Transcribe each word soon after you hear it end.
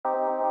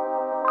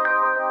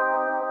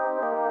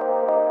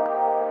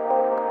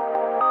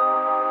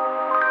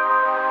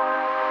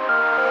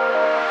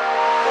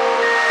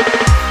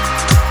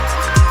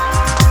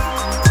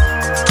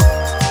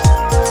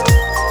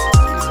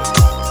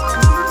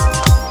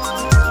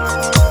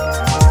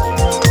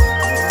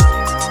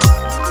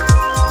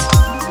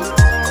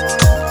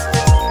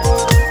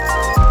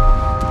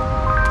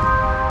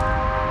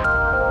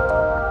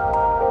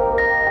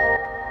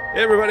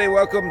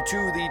Welcome to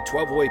the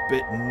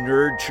 1208-Bit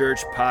Nerd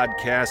Church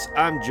podcast.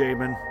 I'm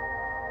Jamin.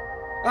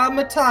 I'm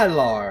a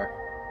Tyler.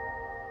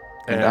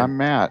 And I'm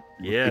Matt.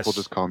 Yes. People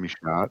just call me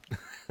Shot.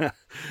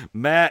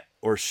 Matt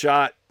or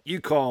Shot,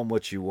 you call him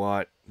what you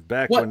want.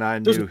 Back What? when I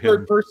There's knew a third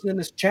him. person in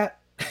this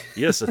chat.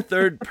 Yes, a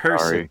third person.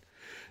 Sorry.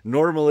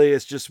 Normally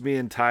it's just me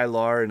and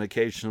Tyler and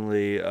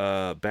occasionally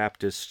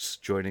Baptists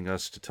joining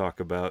us to talk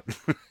about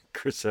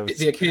Chris Evans.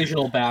 The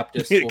occasional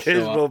Baptist. The will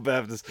occasional show up.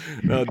 Baptist.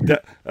 No,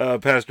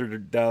 Pastor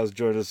Dallas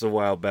joined us a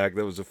while back.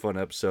 That was a fun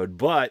episode.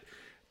 But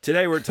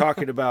today we're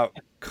talking about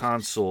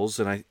consoles,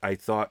 and I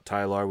thought,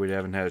 Tyler, we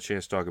haven't had a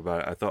chance to talk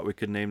about it. I thought we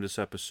could name this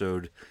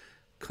episode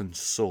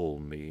Console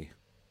Me.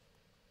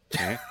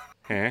 Huh?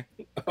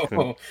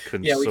 Oh,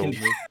 yeah, we can.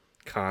 Me?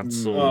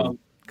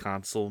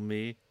 Console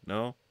me?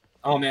 No?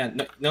 Oh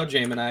man, no,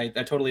 Jamin, I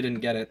totally didn't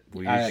get it.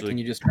 We usually can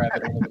you describe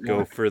it a little bit go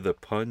more? for the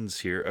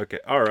puns here. Okay,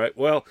 all right.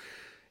 Well,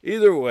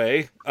 either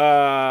way,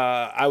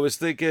 I was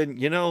thinking,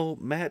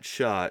 Matt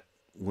Shot,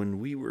 when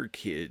we were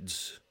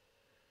kids,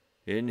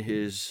 in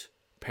his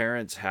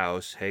parents'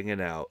 house,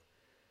 hanging out,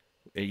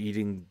 and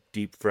eating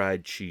deep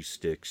fried cheese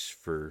sticks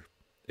for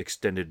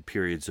extended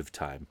periods of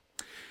time.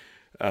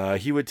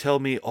 He would tell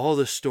me all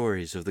the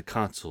stories of the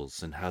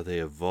consoles and how they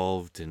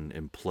evolved and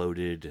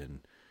imploded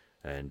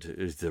and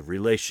the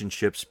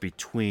relationships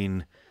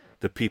between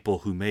the people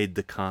who made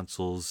the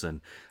consoles. And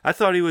I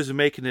thought he was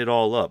making it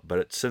all up,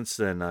 but since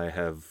then I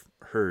have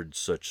heard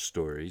such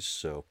stories,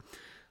 so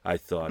I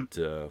thought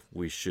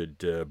we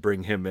should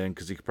bring him in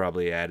because he could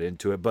probably add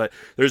into it. But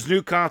there's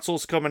new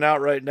consoles coming out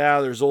right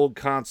now. There's old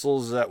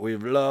consoles that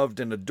we've loved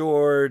and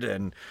adored,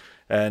 and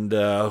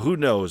who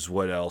knows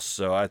what else.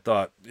 So I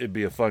thought it'd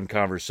be a fun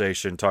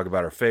conversation, talk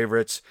about our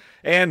favorites,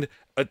 and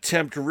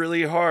attempt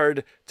really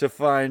hard to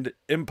find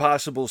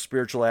impossible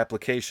spiritual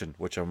application,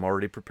 which I'm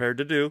already prepared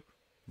to do,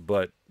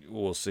 but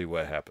we'll see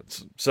what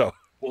happens. So,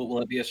 Will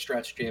it be a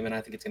stretch, Jamin?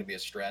 I think it's going to be a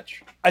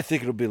stretch. I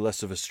think it'll be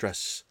less of a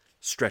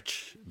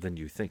stretch than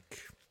you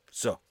think.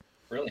 So,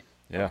 Really?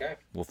 yeah, Okay.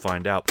 We'll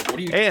find out. What are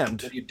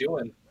you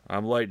doing?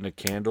 I'm lighting a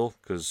candle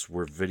because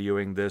we're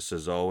videoing this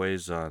as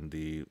always on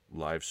the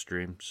live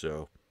stream,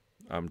 so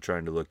I'm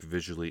trying to look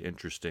visually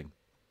interesting.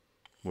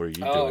 What are you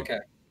doing? Okay.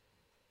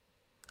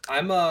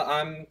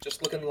 I'm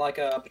just looking like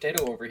a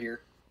potato over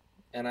here,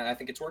 and I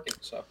think it's working.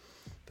 So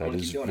that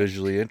is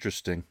visually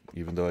interesting,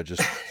 even though I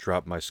just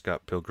dropped my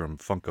Scott Pilgrim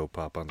Funko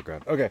Pop on the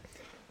ground. Okay,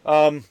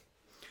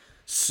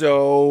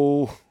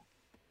 so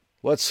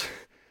let's.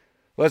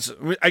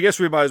 I guess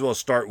we might as well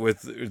start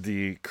with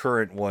the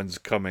current ones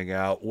coming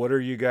out. What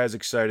are you guys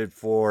excited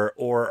for,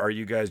 or are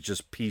you guys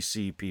just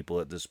PC people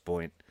at this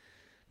point?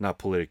 Not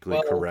politically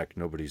correct.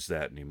 Nobody's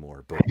that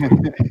anymore, but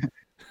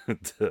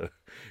the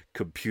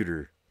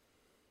computer.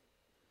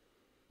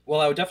 Well,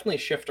 I would definitely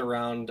shift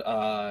around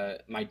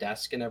my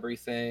desk and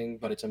everything,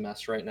 but it's a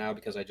mess right now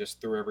because I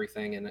just threw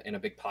everything in a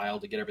big pile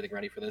to get everything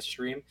ready for this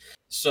stream.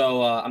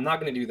 So I'm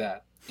not going to do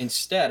that.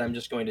 Instead, I'm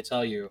just going to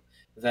tell you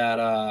that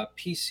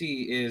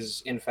PC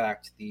is, in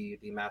fact, the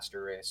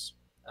master race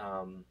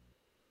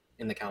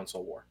in the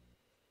console war.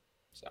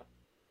 So,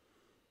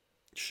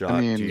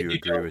 Shot, do you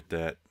agree with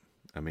that?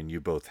 I mean, you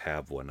both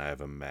have one. I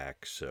have a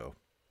Mac, so.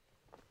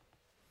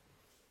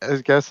 I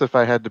guess if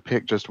I had to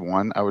pick just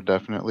one, I would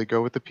definitely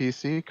go with the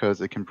PC because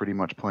it can pretty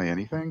much play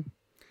anything.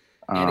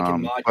 And it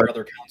can mod your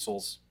other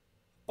consoles,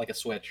 like a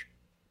Switch.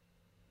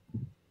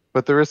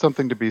 But there is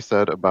something to be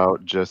said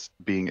about just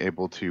being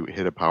able to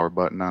hit a power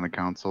button on a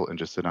console and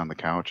just sit on the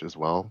couch as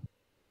well.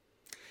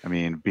 I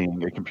mean,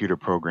 being a computer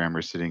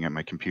programmer sitting at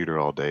my computer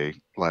all day,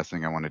 last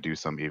thing I want to do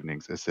some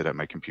evenings is sit at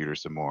my computer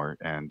some more,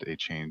 and a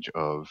change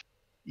of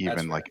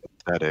even like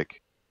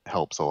aesthetic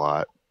helps a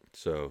lot.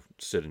 So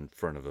sit in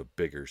front of a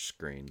bigger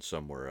screen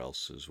somewhere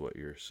else is what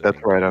you're saying.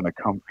 That's right, on a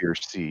comfier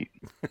seat.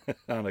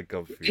 On a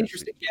comfier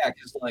Interesting, seat. yeah,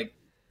 because like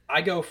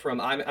I go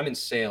from I'm in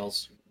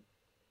sales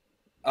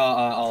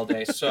all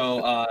day,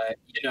 so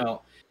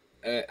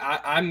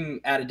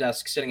I'm at a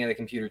desk sitting at a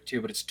computer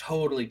too, but it's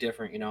totally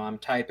different. I'm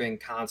typing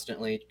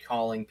constantly,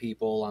 calling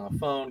people on a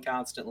phone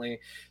constantly.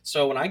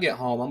 So when I get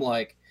home, I'm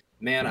like,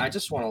 man, I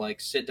just want to like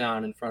sit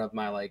down in front of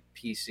my like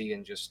PC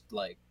and just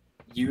like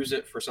use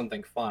it for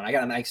something fun. I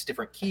got a nice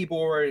different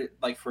keyboard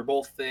like for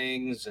both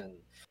things, and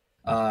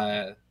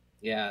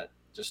yeah,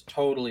 just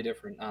totally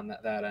different on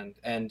that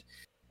end.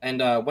 And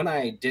when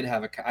I did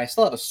have I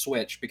still have a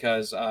Switch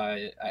because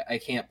I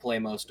can't play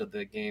most of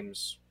the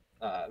games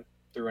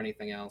through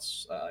anything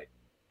else.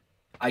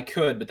 I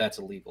could, but that's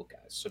illegal,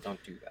 guys, so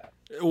don't do that.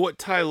 What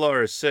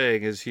Tyler is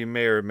saying is he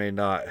may or may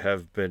not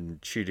have been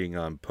cheating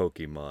on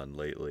Pokemon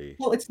lately.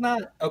 Well, it's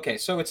not okay.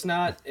 So it's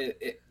not.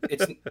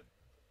 It's.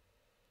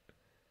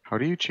 How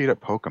do you cheat at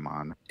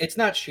Pokemon? It's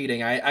not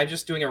cheating. I'm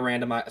just doing a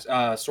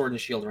randomized Sword and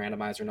Shield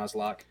randomizer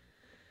Nuzlocke.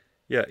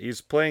 Yeah, he's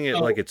playing it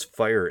like it's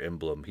Fire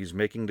Emblem. He's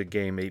making the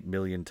game 8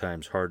 million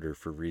times harder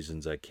for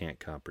reasons I can't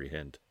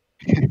comprehend.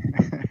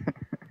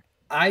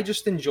 I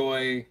just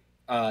enjoy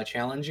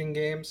challenging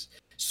games.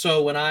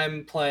 So when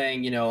I'm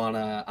playing, on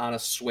a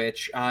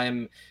Switch,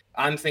 I'm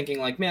thinking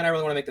like, man, I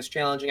really want to make this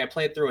challenging. I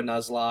played through a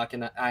Nuzlocke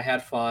and I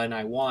had fun.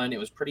 I won. It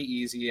was pretty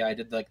easy. I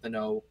did like the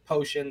no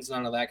potions,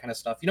 none of that kind of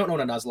stuff. You don't know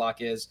what a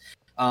Nuzlocke is.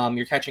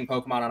 You're catching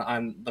Pokemon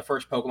on the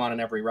first Pokemon in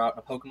every route in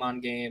a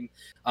Pokemon game.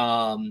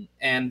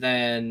 And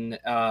then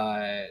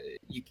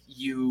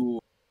you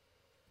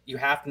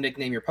have to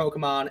nickname your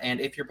Pokemon, and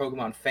if your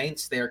Pokemon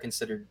faints, they are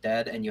considered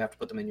dead, and you have to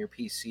put them in your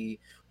PC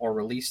or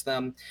release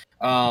them,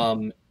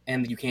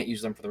 and you can't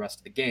use them for the rest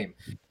of the game.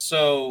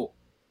 So,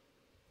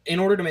 in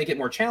order to make it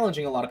more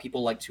challenging, a lot of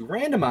people like to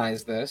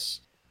randomize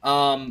this.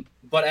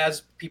 But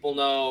as people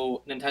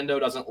know, Nintendo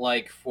doesn't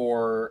like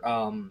for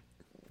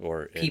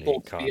or people any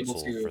to be able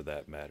console to. for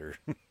that matter.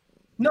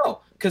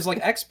 No, because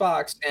like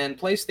Xbox and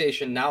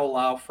PlayStation now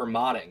allow for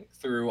modding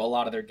through a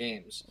lot of their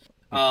games.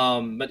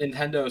 But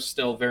Nintendo is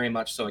still very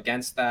much so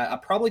against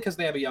that. Probably because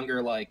they have a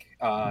younger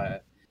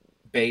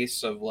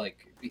base of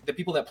like the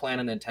people that play on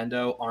a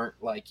Nintendo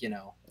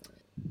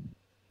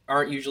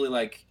aren't usually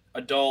like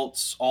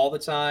adults all the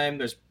time.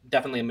 There's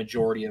definitely a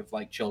majority of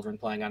like children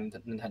playing on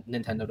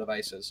Nintendo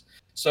devices.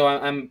 So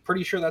I'm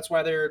pretty sure that's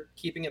why they're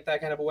keeping it that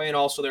kind of a way. And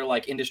also they're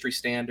like industry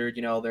standard,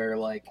 they're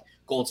like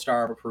gold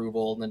star of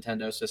approval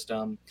Nintendo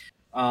system.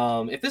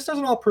 If this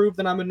doesn't all prove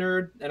that I'm a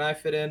nerd and I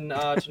fit in to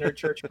nerd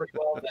church pretty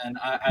well, then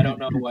I don't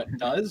know what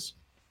does.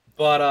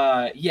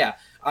 But yeah,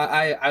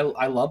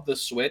 I love the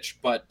Switch,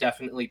 but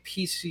definitely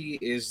PC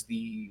is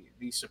the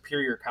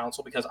superior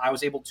console because I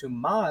was able to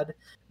mod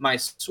my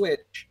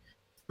Switch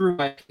through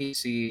my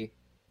PC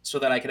so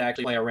that I could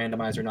actually play a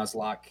randomizer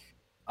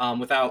Nuzlocke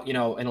without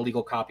an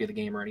illegal copy of the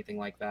game or anything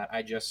like that.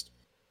 I just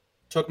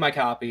took my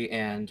copy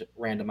and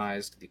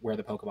randomized where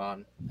the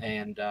Pokemon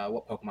and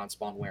what Pokemon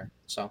spawn where.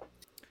 So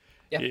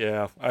yeah.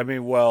 Yeah, I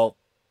mean, well,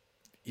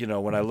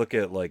 when I look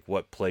at like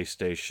what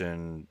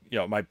PlayStation,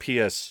 my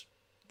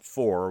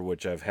PS4,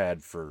 which I've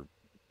had for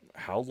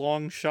how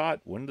long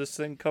shot? When did this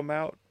thing come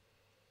out?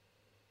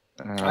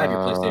 I have your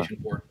Uh,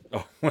 PlayStation 4.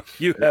 Oh,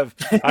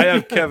 I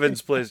have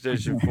Kevin's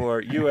PlayStation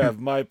 4. You have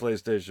my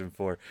PlayStation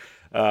 4.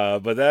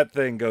 But that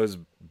thing goes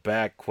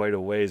back quite a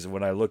ways. And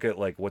when I look at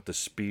like what the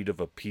speed of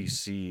a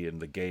PC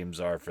and the games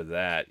are for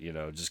that,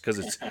 just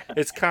because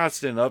it's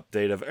constant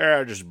update of,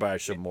 I'll just buy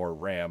some more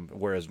RAM.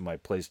 Whereas my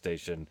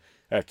PlayStation,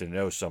 I have to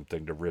know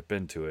something to rip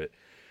into it.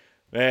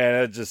 Man,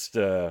 it just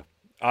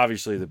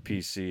obviously the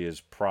PC is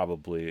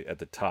probably at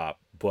the top.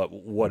 But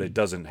what it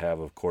doesn't have,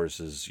 of course,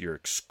 is your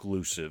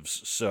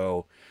exclusives.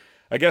 So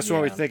I guess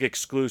when we Yeah. think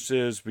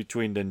exclusives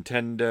between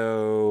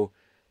Nintendo,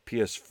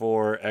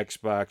 PS4,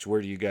 Xbox, where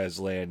do you guys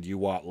land? You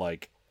want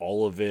like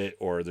all of it,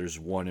 or there's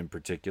one in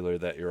particular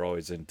that you're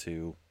always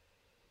into?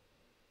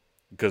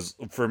 Because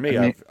for I me,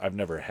 mean, I've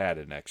never had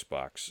an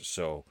Xbox,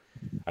 so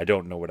I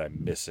don't know what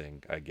I'm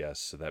missing. I guess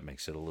so that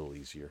makes it a little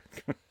easier.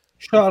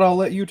 Shot, I'll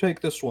let you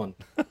take this one.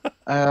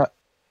 uh,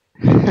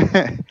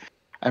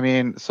 I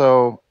mean,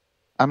 so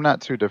I'm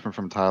not too different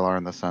from Tyler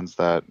in the sense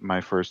that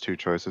my first two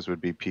choices would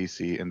be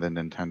PC and then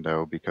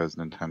Nintendo because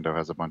Nintendo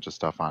has a bunch of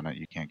stuff on it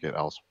you can't get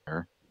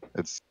elsewhere.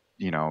 It's,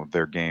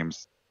 their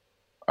games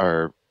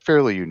are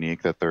fairly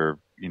unique that they're,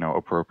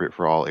 appropriate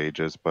for all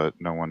ages, but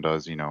no one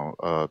does, a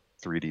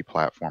 3D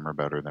platformer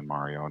better than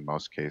Mario in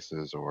most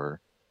cases,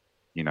 or,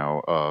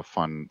 a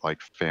fun,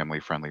 like family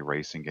friendly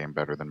racing game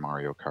better than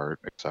Mario Kart,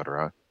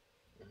 etc.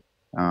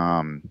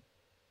 Um,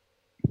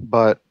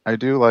 but I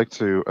do like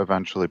to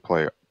eventually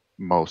play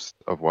most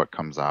of what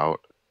comes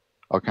out.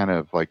 I'll kind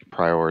of like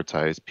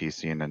prioritize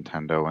PC and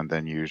Nintendo, and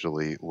then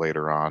usually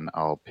later on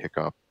I'll pick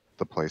up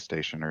the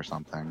PlayStation or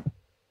something,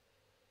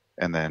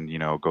 and then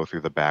go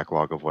through the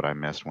backlog of what I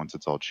missed once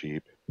it's all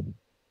cheap.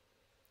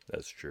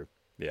 That's true.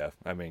 Yeah,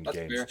 I mean, That's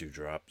games fair. do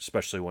drop,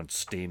 especially when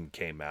Steam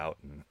came out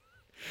and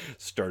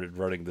started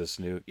running this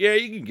new. Yeah,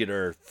 you can get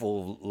our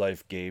full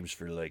life games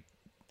for like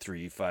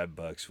 $3, $5,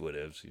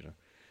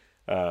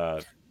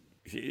 whatevs.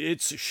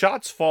 It's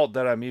Shot's fault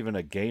that I'm even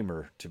a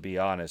gamer, to be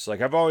honest.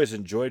 Like I've always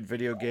enjoyed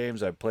video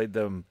games. I've played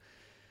them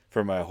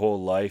for my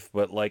whole life,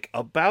 but like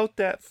about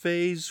that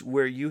phase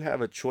where you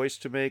have a choice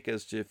to make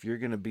as to if you're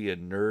going to be a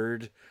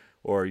nerd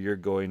or you're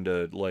going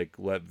to like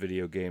let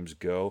video games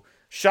go.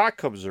 Shot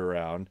comes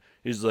around.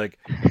 He's like,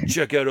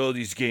 check out all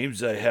these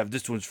games I have.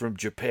 This one's from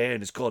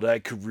Japan. It's called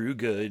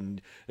Ikaruga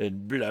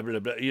and blah blah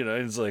blah. And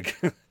it's like,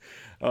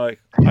 I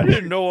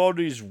didn't know all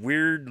these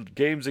weird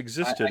games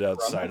existed I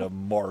outside Crumble. of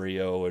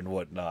Mario and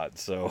whatnot.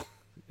 So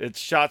it's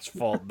Shot's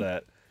fault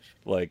that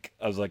like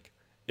I was like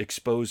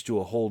exposed to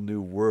a whole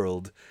new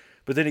world.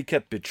 But then he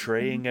kept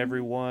betraying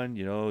everyone.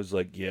 It was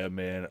like, yeah,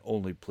 man,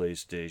 only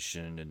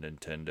PlayStation and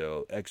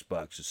Nintendo.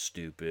 Xbox is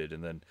stupid.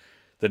 And then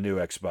the new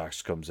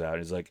Xbox comes out.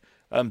 And he's like,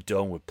 I'm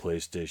done with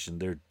PlayStation.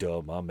 They're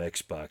dumb. I'm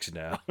Xbox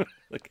now.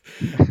 Like,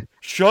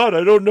 Sean,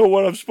 I don't know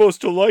what I'm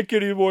supposed to like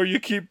anymore. You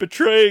keep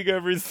betraying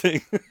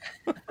everything.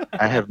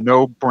 I have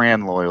no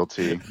brand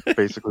loyalty,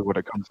 basically what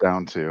it comes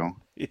down to.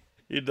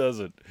 He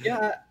doesn't.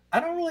 Yeah, I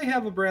don't really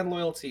have a brand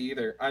loyalty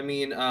either. I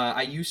mean,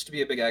 I used to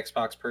be a big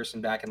Xbox person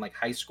back in like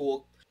high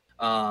school.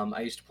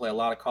 I used to play a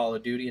lot of Call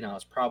of Duty, and I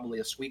was probably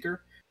a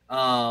squeaker.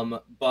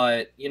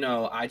 But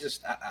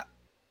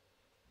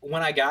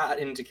when I got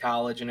into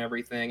college and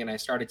everything, and I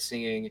started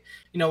seeing,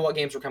 what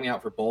games were coming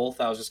out for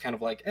both, I was just kind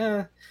of like,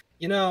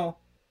 you know,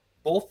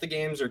 both the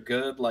games are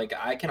good. Like,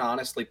 I can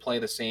honestly play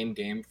the same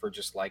game for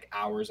just like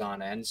hours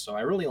on end. So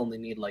I really only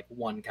need like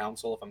one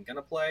console if I'm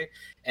gonna play,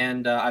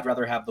 and I'd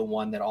rather have the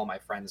one that all my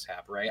friends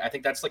have. Right? I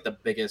think that's like the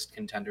biggest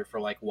contender for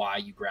like why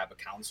you grab a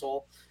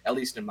console, at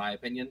least in my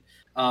opinion.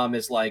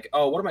 Is like,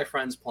 oh, what are my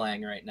friends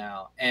playing right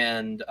now,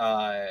 and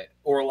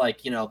or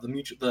like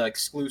the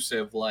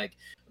exclusive, like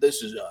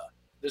this is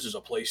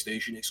a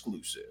PlayStation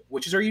exclusive,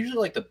 are usually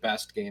like the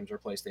best games are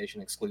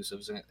PlayStation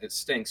exclusives, and it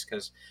stinks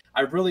because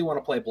I really want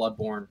to play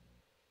Bloodborne,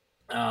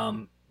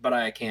 but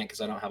I can't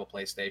because I don't have a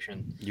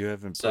PlayStation. You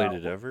haven't So played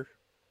it ever?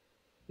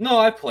 no,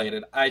 I've played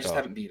it. I just Oh,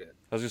 haven't beat it.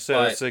 I was gonna say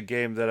But that's a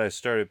game that I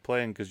started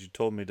playing because you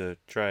told me to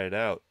try it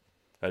out.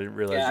 I didn't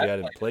realize yeah, you I've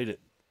hadn't played it.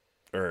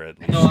 played it, or at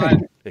No, least I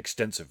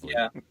extensively.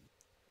 yeah.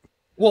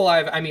 Well,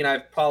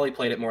 I've probably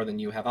played it more than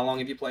you have. How long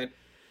have you played?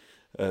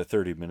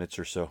 30 minutes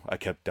or so. I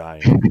kept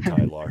dying,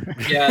 Tyler.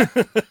 Yeah,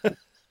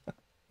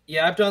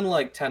 yeah, I've done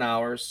like 10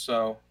 hours.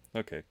 So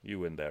Okay, you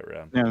win that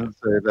round. Yeah, Yeah. I'd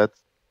say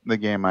that's the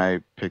game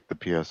I picked the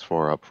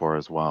PS4 up for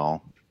as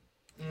well.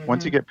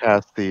 Once you hmm get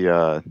past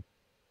the,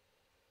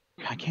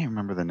 I can't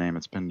remember the name.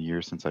 It's been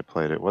years since I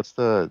played it. What's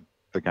the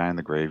guy in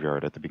the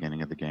graveyard at the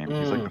beginning of the game?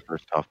 He's like the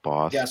first tough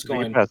boss. If you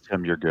get Gascoigne, past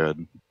him, you're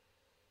good.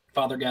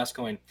 Father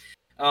Gascoigne.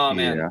 Oh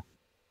man, Yeah.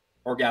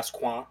 or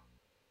Gascoigne.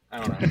 I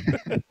don't know.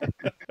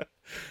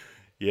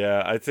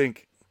 Yeah, I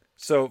think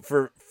so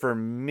for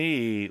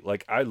me,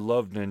 like I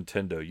love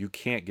Nintendo. You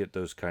can't get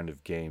those kind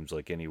of games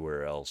like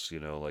anywhere else,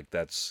 like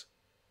that's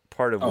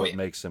part of Oh what yeah,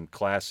 makes them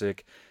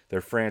classic.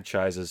 Their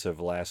franchises have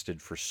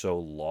lasted for so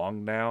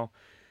long now.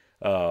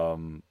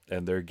 And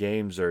their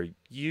games are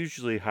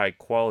usually high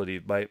quality.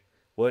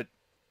 What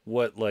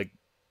what like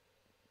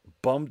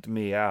bummed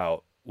me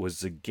out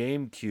was the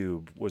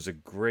GameCube was a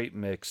great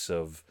mix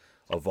of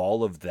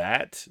all of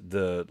that,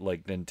 the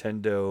like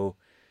Nintendo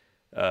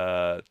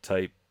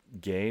type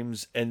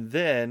games, and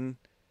then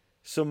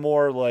some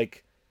more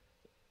like,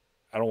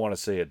 I don't want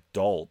to say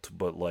adult,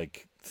 but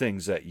like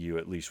things that you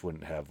at least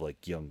wouldn't have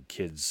like young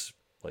kids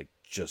like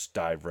just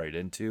dive right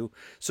into.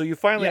 So you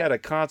finally yeah. had a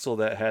console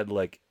that had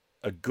like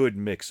a good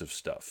mix of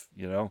stuff.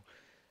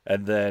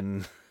 And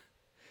then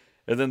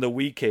and then the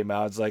Wii came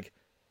out. It's like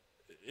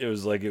it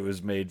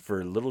was made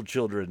for little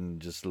children,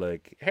 just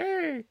like,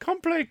 hey,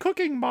 come play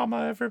Cooking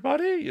Mama,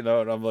 everybody. And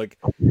I'm like,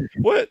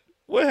 what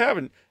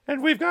happened?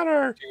 And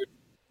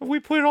we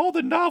put all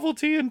the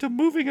novelty into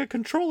moving a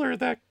controller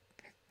that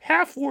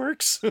half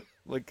works.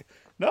 Like,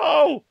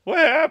 no, what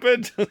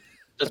happened?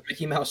 Does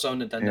Mickey Mouse own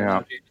Nintendo Yeah. now,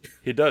 dude?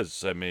 He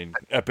does. I mean,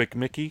 Epic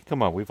Mickey.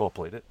 Come on, we've all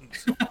played it.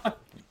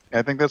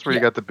 I think that's where you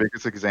Yeah. got the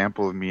biggest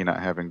example of me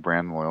not having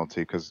brand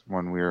loyalty. Because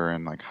when we were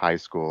in like high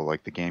school,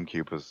 like the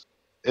GameCube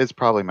is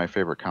probably my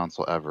favorite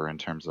console ever in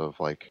terms of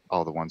like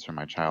all the ones from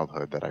my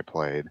childhood that I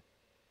played.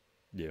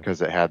 Yeah.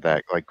 Because it had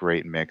that like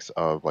great mix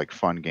of like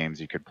fun games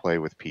you could play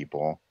with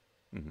people,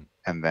 hmm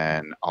and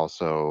then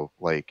also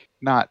like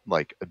not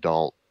like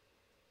adult,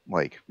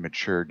 like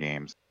mature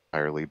games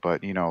entirely,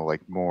 but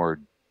like more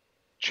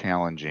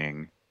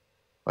challenging,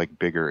 like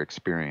bigger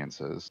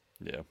experiences.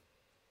 Yeah.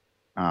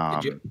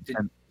 Did you did,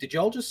 And did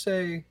y'all just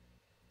say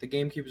the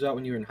GameCube was out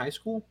when you were in high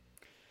school?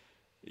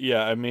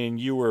 Yeah, I mean,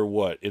 you were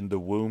what, in the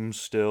womb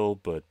still,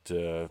 but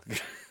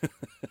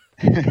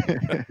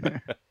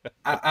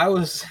I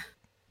was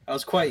I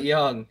was quite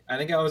young. I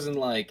think I was in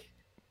like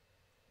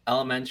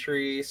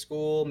elementary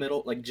school,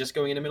 middle, like just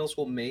going into middle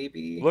school,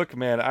 maybe. look,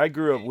 man, I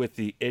grew up with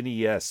the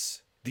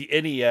NES. The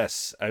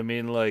NES. I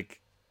mean, like,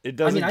 it I mean,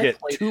 doesn't I get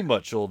played too it.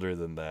 much older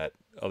than that,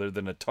 other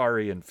than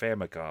Atari and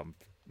Famicom.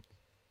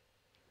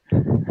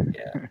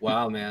 Yeah.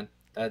 Wow, man.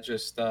 That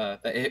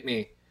hit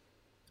me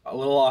a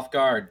little off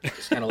guard.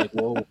 Just kind of like,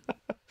 whoa.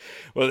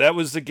 Well, that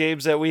was the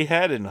games that we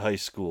had in high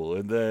school,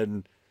 and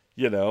then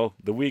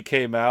the Wii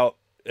came out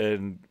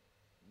and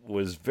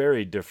was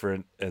very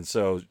different, and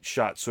so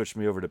Shot switched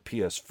me over to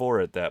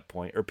PS4 at that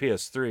point, or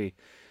PS3,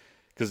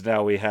 because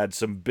now we had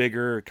some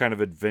bigger kind of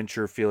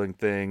adventure feeling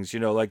things.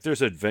 Like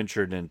there's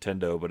adventure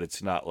Nintendo, but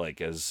it's not like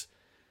as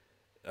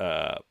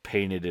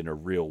painted in a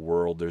real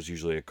world. There's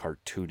usually a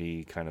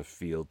cartoony kind of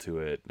feel to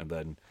it, and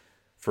then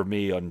for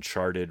me,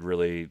 Uncharted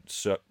really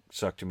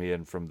sucked me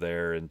in from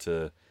there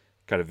into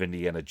kind of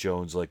Indiana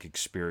Jones like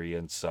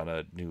experience on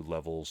a new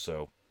level.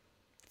 So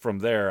from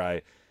there,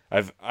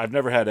 I've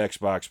never had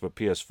Xbox, but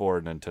PS4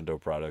 and Nintendo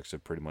products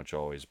have pretty much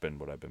always been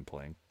what I've been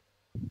playing.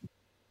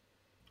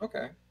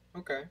 Okay.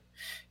 Okay.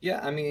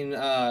 Yeah. I mean,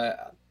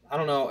 I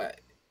don't know.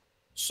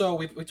 So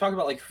we talked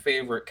about like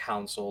favorite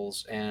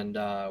consoles and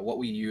what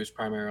we use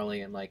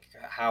primarily and like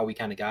how we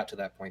kind of got to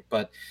that point.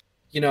 But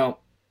you know,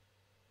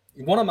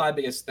 one of my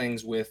biggest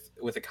things with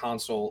a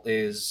console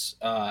is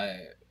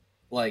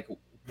like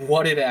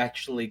what it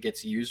actually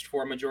gets used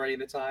for majority of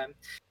the time.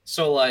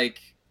 So like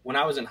when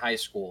I was in high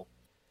school,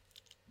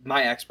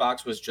 my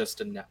Xbox was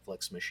just a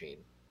Netflix machine,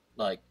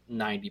 like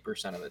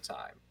 90% of the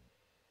time.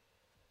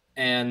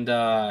 And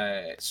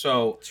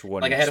so It's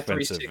one like I had a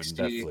expensive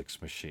 360.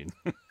 Netflix machine.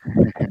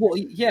 Well,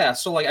 yeah.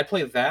 So like I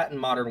played that in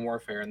Modern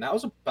Warfare, and that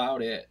was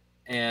about it.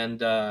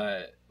 And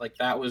like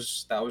that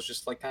was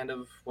just like kind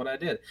of what I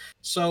did.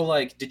 So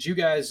like, did you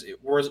guys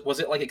was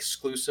it like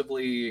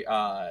exclusively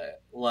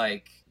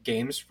like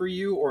games for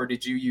you, or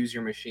did you use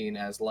your machine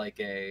as like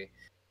a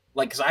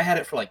like because I had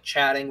it for like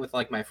chatting with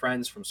like my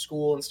friends from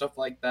school and stuff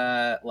like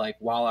that, like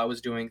while I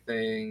was doing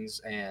things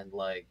and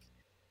like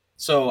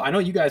so I know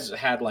you guys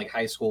had like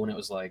high school when it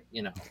was like,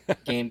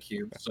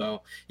 GameCube.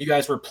 So you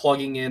guys were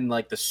plugging in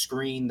like the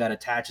screen that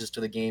attaches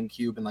to the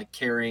GameCube and like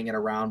carrying it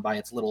around by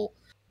its little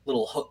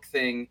hook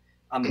thing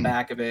on the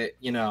back of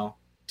it, to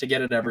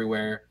get it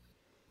everywhere.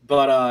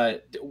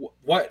 But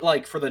what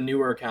like for the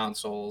newer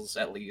consoles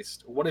at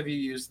least, what have you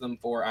used them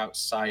for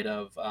outside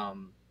of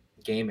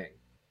gaming,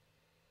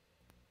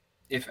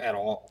 if at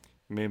all?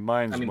 I mean, I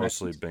mine's mean, my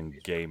mostly PC been is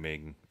fine.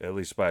 gaming. At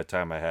least by the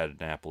time I had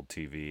an Apple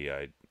TV,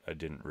 I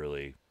didn't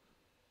really.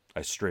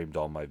 I streamed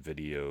all my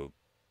video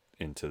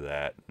into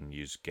that and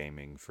used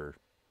gaming for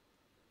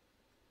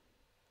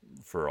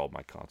all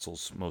my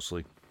consoles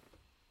mostly.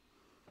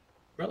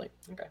 Really?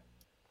 Okay.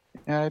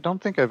 Yeah, I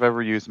don't think I've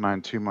ever used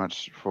mine too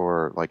much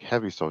for like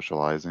heavy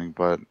socializing,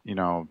 but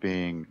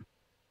being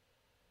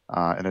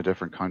in a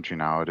different country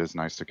now, it is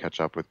nice to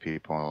catch up with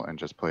people and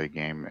just play a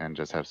game and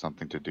just have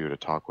something to do to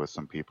talk with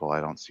some people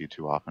I don't see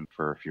too often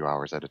for a few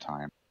hours at a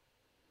time.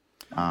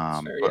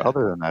 That's fair. But Yeah.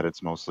 other than that,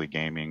 it's mostly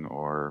gaming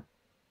or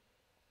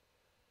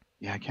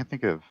yeah, I can't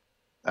think of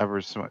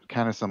ever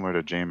kind of similar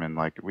to Jamin.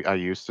 Like I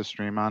used to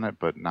stream on it,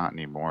 but not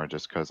anymore,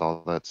 just because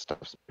all that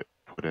stuff's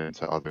put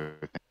into other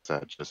things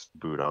that just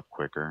boot up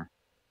quicker.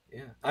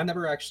 Yeah, I've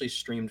never actually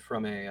streamed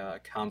from a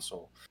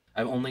console.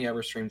 I've only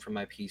ever streamed from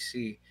my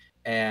PC,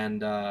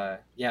 and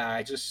yeah,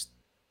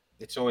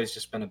 it's always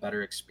just been a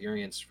better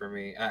experience for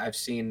me. I've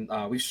seen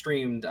we've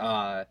streamed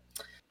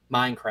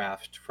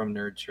Minecraft from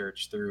Nerd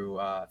Church through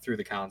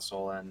the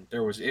console, and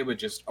there was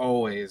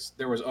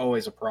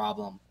always a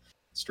problem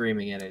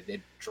streaming it. It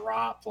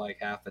dropped like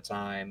half the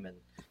time, and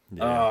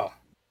Yeah. oh,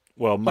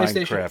 Well,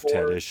 PlayStation Minecraft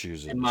had 4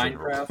 issues and in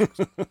general.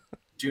 Minecraft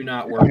do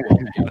not work well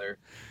together.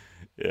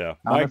 Yeah,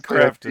 Honestly,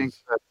 I Minecraft think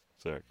is. that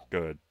Sorry, go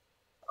ahead.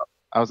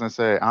 I was gonna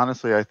say,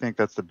 honestly, I think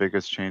that's the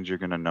biggest change you're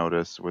gonna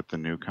notice with the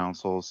new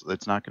consoles.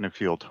 It's not gonna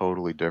feel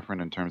totally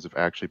different in terms of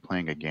actually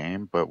playing a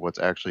game, but what's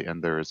actually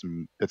in there is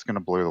it's gonna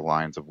blur the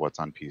lines of what's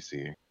on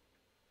PC.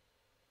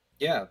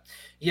 Yeah,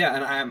 yeah,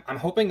 and I'm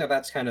hoping that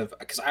that's kind of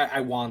because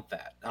I want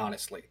that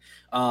honestly.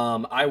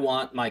 I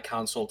want my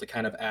console to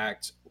kind of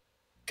act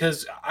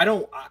because I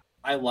don't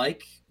I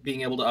like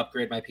being able to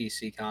upgrade my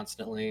PC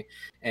constantly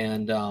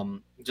and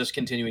just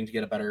continuing to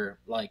get a better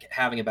like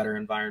having a better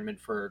environment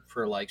for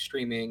like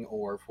streaming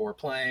or for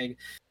playing.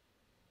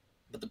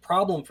 But the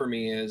problem for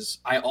me is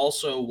I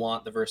also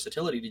want the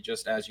versatility to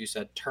just, as you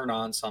said, turn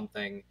on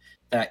something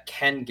that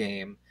can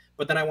game.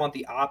 But then I want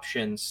the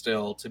option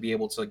still to be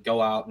able to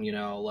go out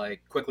and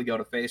like quickly go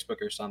to Facebook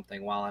or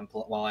something while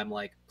while I'm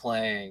like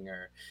playing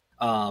or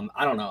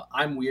I don't know.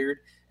 I'm weird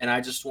and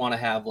I just want to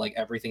have like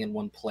everything in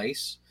one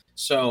place.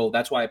 So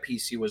that's why a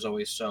PC was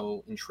always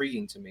so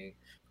intriguing to me.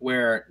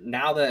 Where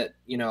now that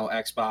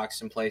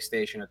Xbox and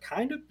PlayStation are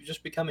kind of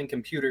just becoming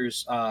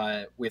computers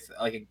with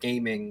like a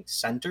gaming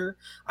center,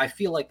 I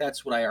feel like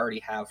that's what I already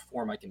have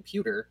for my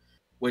computer,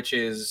 which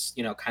is,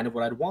 kind of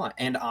what I'd want.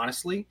 And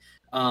honestly,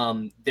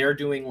 they're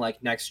doing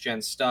like next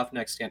gen stuff,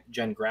 next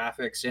gen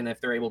graphics, and if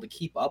they're able to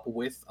keep up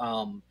with,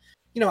 I'm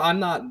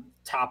not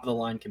top of the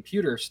line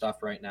computer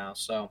stuff right now,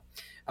 so,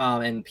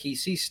 and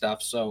PC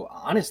stuff. So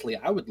honestly,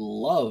 I would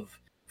love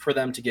for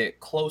them to get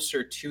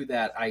closer to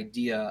that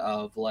idea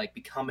of like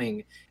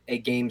becoming a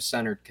game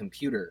centered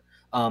computer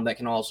that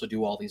can also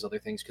do all these other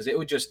things because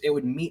it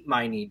would meet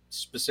my need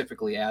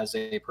specifically as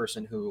a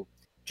person who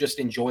just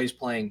enjoys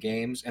playing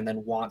games and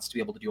then wants to be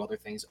able to do other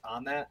things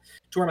on that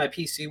to where my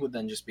PC would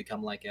then just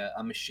become like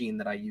a machine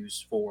that I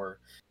use for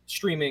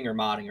streaming or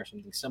modding or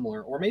something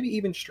similar, or maybe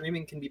even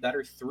streaming can be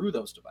better through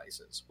those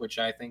devices, which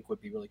I think would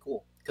be really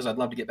cool because I'd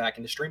love to get back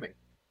into streaming.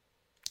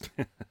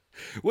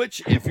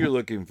 Which, if you're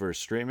looking for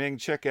streaming,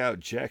 check out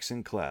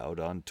Jackson Cloud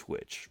on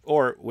Twitch.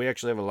 Or we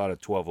actually have a lot of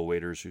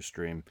 1208ers who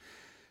stream.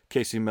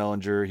 Casey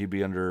Mellinger, he'd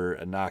be under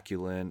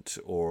Inoculant,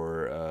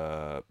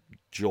 or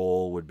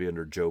Joel would be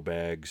under Joe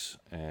Bags,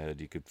 and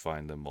you could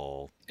find them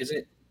all.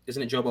 Isn't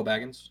it Jobo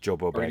Baggins?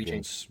 Jobo Or did he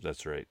change Baggins,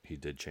 that's right, he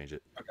did change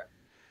it. it? Okay.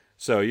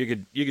 So you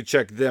could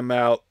check them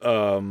out.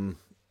 And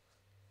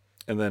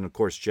then of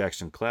course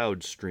Jackson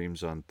Cloud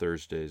streams on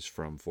Thursdays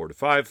from 4 to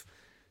 5.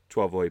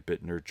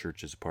 1208-bit Nerd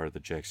Church is a part of the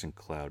Jackson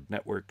Cloud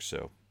network,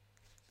 so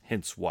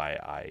hence why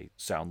I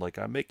sound like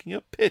I'm making a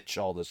pitch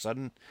all of a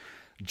sudden.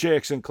 What?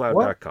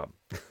 JacksonCloud.com.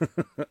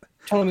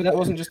 Telling me that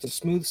wasn't just a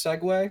smooth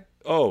segue?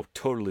 Oh,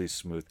 totally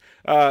smooth.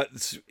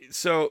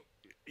 So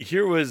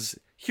here was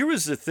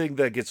the thing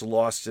that gets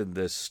lost in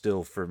this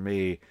still for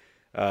me.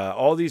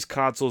 All these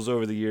consoles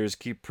over the years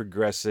keep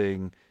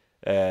progressing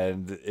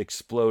and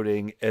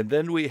exploding, and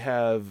then we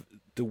have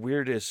the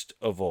weirdest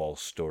of all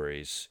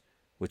stories,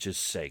 which is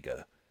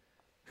Sega.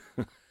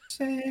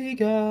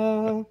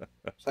 Sega.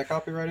 Is that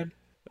copyrighted?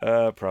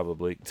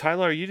 Probably.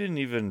 Tyler, you didn't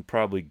even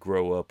probably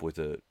grow up with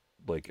a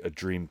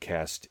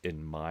Dreamcast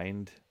in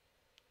mind,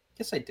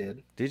 Yes, I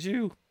did. did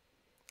you?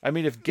 I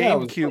mean, if Yeah, I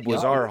was GameCube quite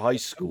was young. our high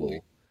Absolutely.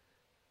 school,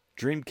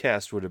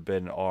 Dreamcast would have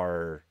been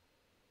our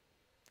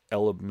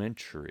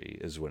elementary,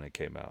 is when it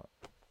came out.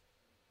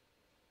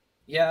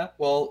 Yeah,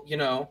 well,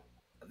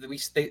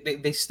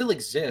 they still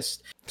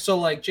exist. So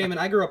like Jamin,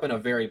 I grew up in a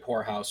very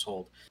poor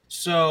household.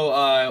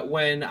 So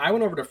when I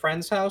went over to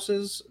friends'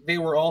 houses, they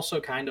were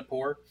also kind of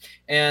poor,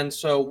 and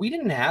so we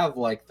didn't have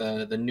like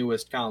the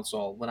newest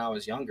console when I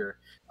was younger.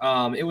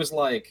 It was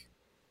like,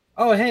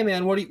 oh hey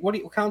man,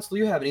 what console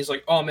do you have? And he's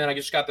like, oh man, I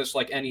just got this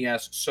like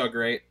NES, so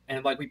great.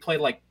 And like we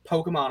played like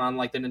Pokemon on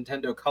like the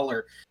Nintendo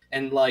Color,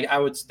 and like I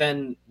would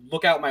then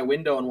look out my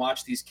window and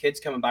watch these kids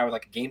coming by with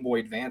like a Game Boy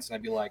Advance, and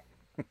I'd be like,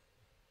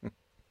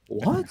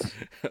 what?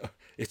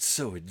 It's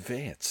so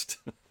advanced.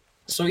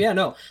 So yeah,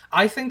 no,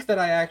 I think that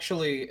I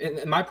actually,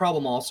 and my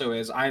problem also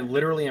is I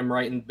literally am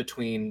right in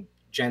between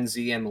Gen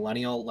Z and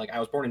millennial. Like I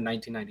was born in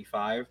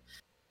 1995,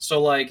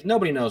 so like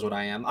nobody knows what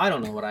I am. I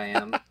don't know what I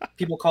am.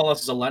 People call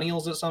us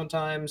Zillennials at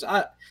sometimes.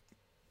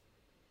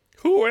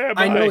 Who am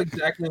I know I?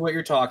 exactly what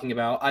you're talking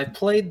about. I've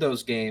played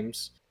those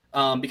games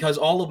because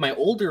all of my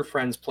older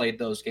friends played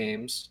those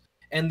games,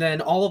 and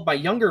then all of my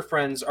younger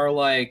friends are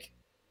like,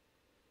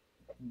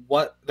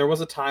 "What? There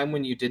was a time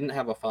when you didn't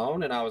have a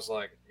phone," and I was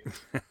like,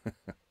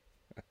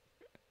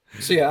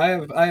 so yeah,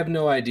 I have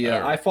no idea.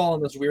 All I right. fall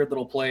in this weird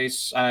little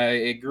place.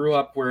 I grew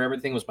up where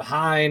everything was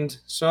behind,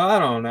 so I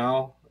don't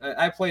know.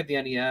 I played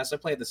the NES, I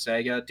played the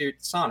Sega, dude.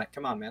 Sonic,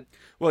 come on, man.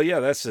 Well, yeah,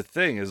 that's the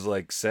thing is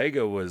like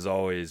Sega was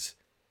always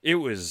it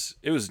was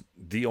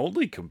the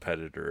only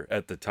competitor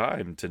at the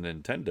time to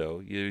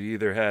Nintendo. You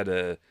either had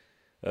a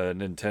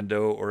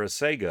Nintendo or a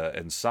Sega,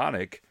 and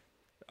Sonic,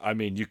 I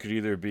mean, you could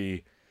either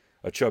be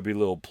a chubby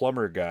little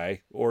plumber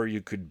guy or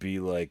you could be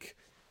like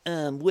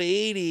I'm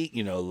waiting,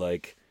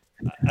 like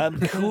I'm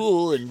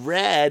cool and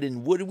rad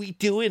and what are we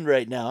doing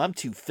right now? I'm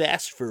too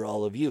fast for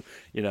all of you.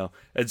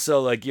 And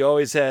so like you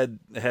always had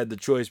the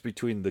choice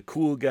between the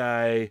cool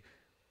guy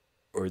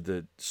or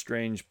the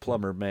strange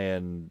plumber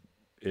man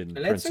in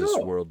Let's Princess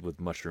go. World with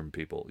mushroom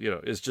people.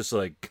 It's just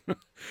like,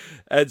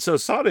 and so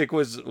Sonic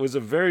was a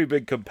very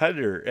big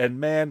competitor.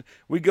 And man,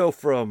 we go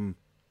from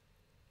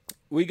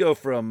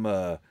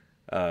the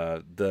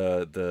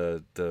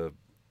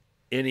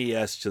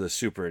NES to the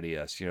Super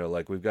NES.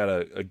 Like we've got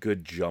a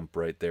good jump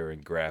right there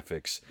in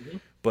graphics. Mhm.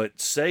 But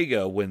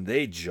Sega, when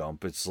they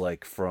jump, it's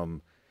like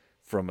from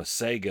a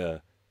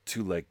Sega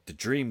to like the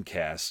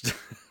Dreamcast,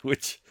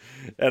 which,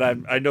 and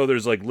I know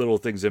there's like little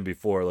things in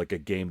before, like a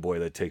Game Boy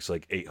that takes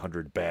like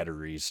 800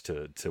 batteries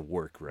to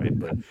work, right?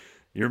 But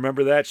you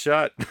remember that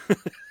shot?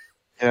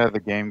 Yeah, the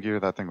Game Gear,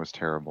 that thing was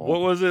terrible.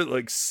 What was it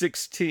like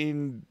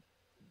 16?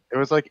 It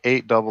was like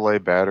 8 AA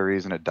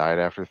batteries and it died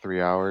after 3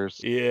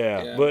 hours.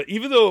 Yeah, Yeah. but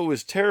even though it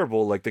was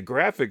terrible, like the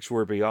graphics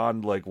were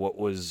beyond like what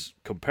was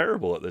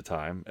comparable at the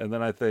time. And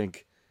then I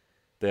think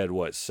they had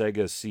what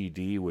Sega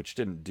CD, which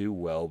didn't do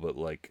well, but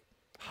like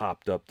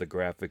hopped up the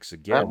graphics That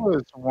again.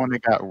 was when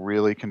it got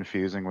really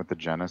confusing with the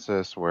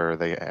Genesis, where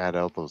they add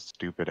out those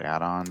stupid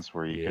add-ons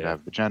where you could Yeah,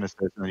 have the Genesis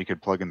and then you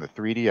could plug in the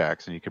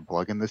 3DX and you could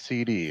plug in the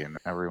CD, and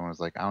everyone was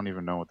like, I don't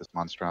even know what this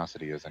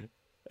monstrosity is. and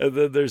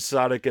then there's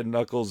Sonic and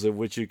Knuckles, in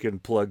which you can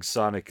plug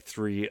Sonic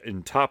 3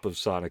 in top of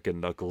Sonic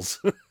and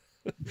Knuckles.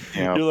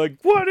 Yeah, You're like,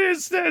 what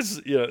is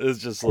this? It's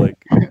just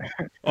like,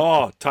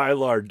 oh,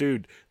 Tyler,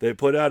 dude, they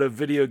put out a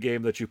video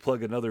game that you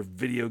plug another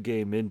video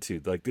game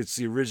into. Like, it's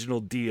the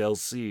original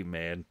DLC,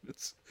 man.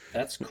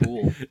 That's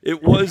cool.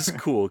 It was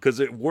cool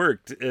because it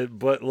worked.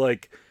 But,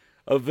 like,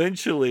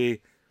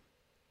 eventually,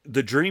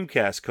 the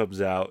Dreamcast comes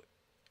out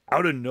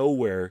of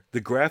nowhere. The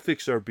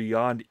graphics are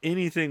beyond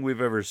anything we've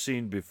ever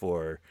seen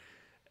before.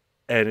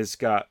 And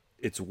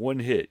it's one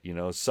hit,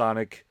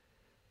 Sonic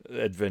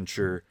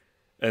Adventure.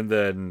 And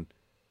then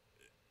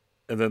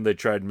they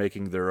tried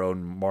making their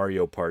own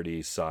Mario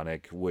Party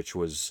Sonic, which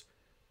was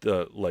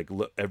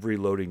every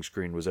loading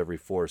screen was every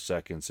 4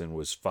 seconds and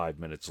was 5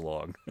 minutes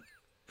long.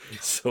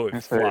 So it I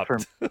say for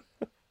flopped.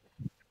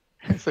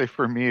 I say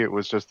for me, it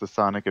was just the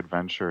Sonic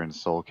Adventure and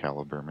Soul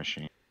Calibur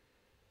machine.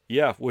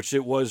 Yeah, which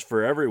it was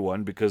for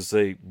everyone because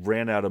they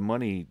ran out of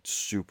money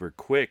super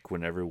quick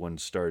when everyone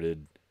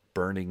started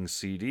burning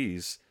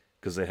CDs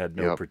because they had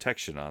no Yep.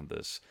 protection on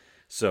this.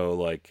 So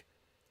like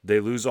they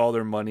lose all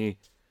their money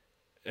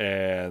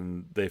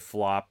and they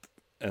flop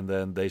and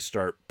then they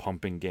start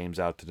pumping games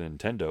out to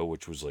Nintendo,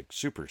 which was like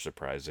super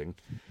surprising.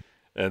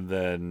 And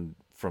then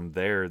from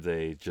there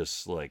they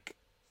just like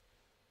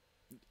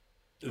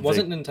they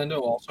Wasn't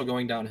Nintendo also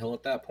going downhill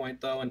at that point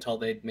though, until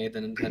they made the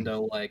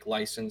Nintendo like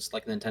licensed,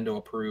 like Nintendo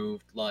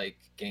approved like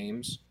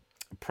games?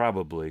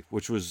 probably,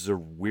 which was the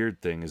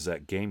weird thing is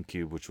that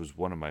GameCube, which was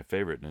one of my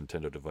favorite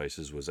Nintendo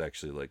devices, was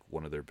actually like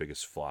one of their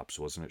biggest flops,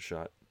 wasn't it,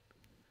 Shot?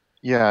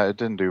 Yeah, it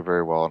didn't do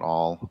very well at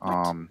all.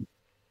 What?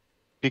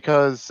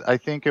 Because I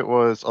think it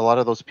was a lot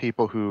of those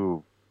people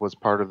who was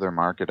part of their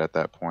market at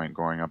that point,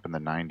 growing up in the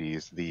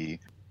 '90s. The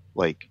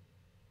like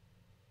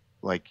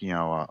like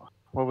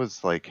what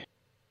was like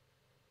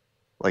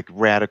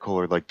Radical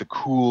or like the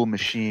Cool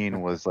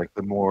Machine was like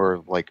the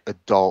more like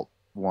adult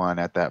one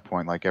at that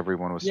point. Like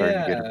everyone was starting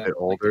to get a Yeah, bit like the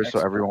older, so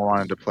everyone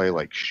wanted Xbox. to play Yeah.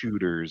 like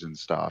shooters and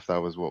stuff.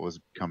 That was what was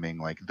becoming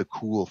like the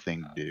cool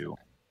thing to do.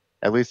 Okay.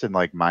 At least in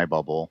like my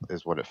bubble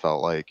is what it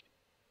felt like.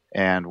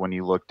 And when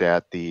you looked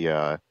at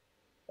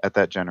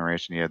that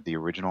generation, you had the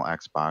original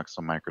Xbox,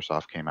 so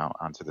Microsoft came out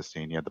onto the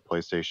scene. You had the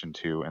PlayStation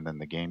 2 and then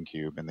the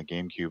GameCube, and the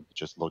GameCube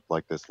just looked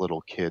like this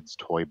little kid's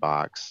toy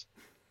box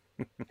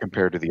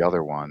compared to the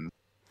other ones.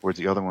 Whereas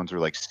the other ones were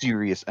like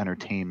serious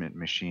entertainment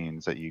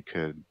machines that you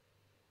could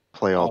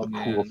play all Oh the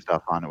cool man.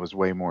 stuff on. It was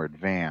way more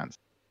advanced.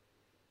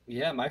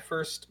 Yeah, my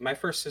first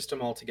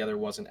system altogether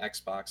was an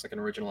Xbox, like an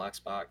original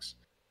Xbox.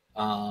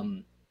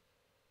 Um,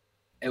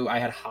 I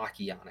had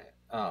hockey on it.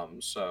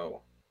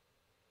 So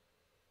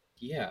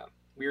yeah,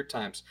 weird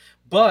times.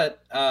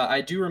 But I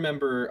do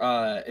remember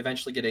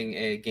eventually getting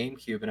a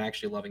GameCube and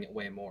actually loving it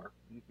way more.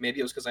 Maybe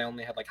it was because I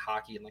only had like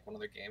hockey and like one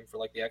other game for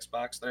like the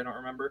Xbox that I don't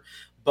remember.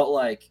 But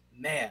like,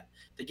 man,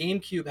 the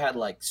GameCube had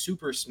like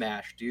Super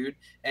Smash, dude,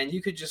 and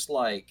you could just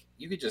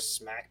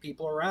smack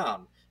people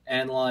around.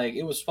 And like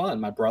it was fun.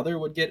 My brother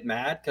would get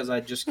mad because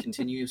I'd just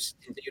continue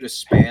to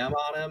spam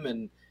on him,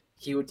 and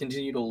he would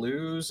continue to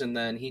lose, and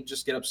then he'd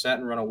just get upset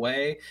and run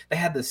away. They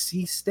had the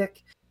C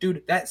stick,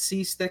 dude, that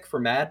C stick for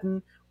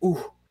Madden,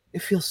 ooh,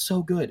 it feels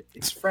so good.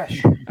 It's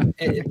fresh.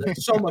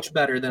 It's so much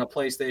better than a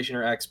PlayStation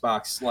or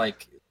Xbox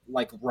like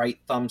right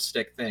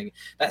thumbstick thing.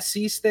 That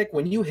C stick,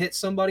 when you hit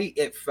somebody,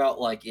 it felt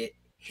like it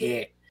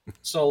hit.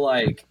 So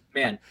like,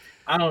 man,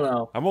 I don't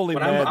know. I'm only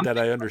When I'm mad I'm that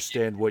I thinking about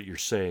understand what you're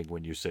saying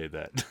when you say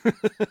that.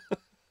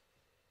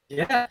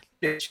 yeah,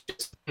 it's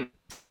just,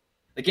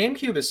 the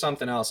GameCube is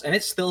something else, and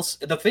it's still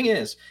the thing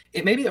is,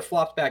 it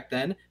flopped back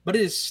then, but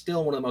it is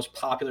still one of the most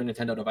popular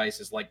Nintendo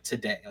devices like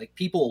today. Like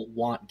people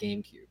want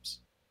GameCubes.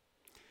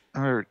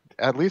 Or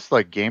at least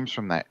like games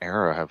from that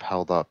era have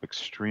held up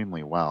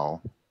extremely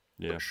well.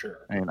 For Yeah.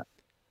 sure. I mean,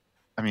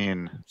 I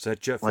mean, Is that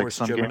Jet like Force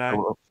some games Gemini?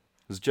 are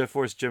Was Jet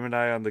Force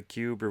Gemini on the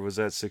Cube or was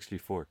that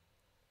 64?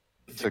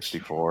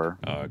 64.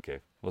 Oh, okay.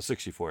 Well,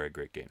 64 had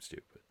great games too.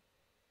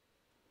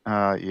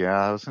 But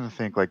Yeah, I was gonna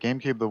think like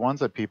GameCube, the ones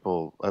that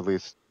people at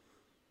least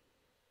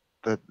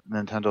that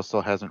Nintendo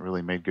still hasn't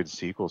really made good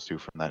sequels to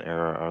from that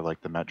era are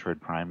like the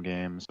Metroid Prime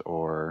games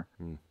or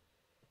hmm.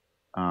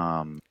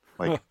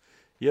 like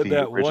You had the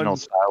that original one.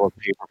 style of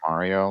Paper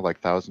Mario, like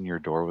Thousand Year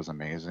Door was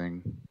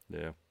amazing.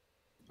 Yeah.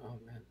 Oh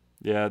man.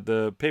 Yeah,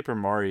 the Paper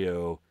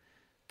Mario,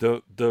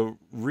 the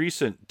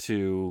recent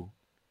two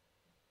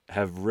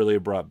have really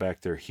brought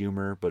back their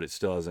humor, but it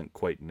still hasn't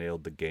quite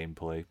nailed the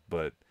gameplay.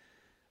 But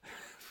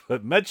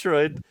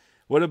Metroid,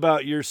 what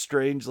about your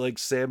strange like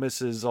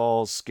Samus is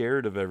all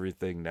scared of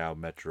everything now,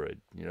 Metroid,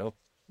 you know?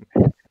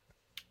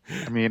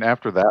 I mean,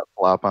 after that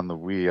flop on the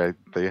Wii,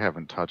 they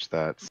haven't touched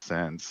that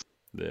since.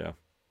 Yeah.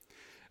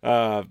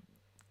 Uh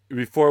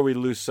Before we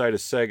lose sight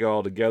of Sega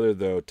altogether,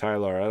 though,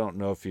 Tyler, I don't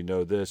know if you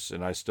know this,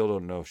 and I still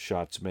don't know if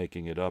Shot's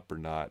making it up or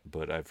not,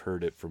 but I've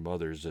heard it from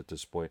others at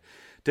this point.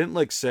 Didn't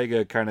like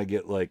Sega kind of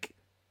get like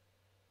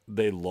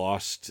they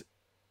lost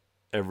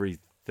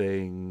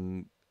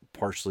everything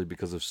partially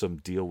because of some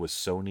deal with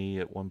Sony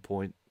at one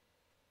point?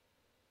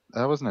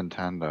 That was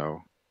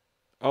Nintendo.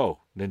 Oh,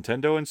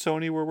 Nintendo and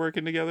Sony were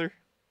working together?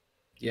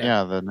 Yeah.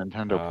 Yeah, the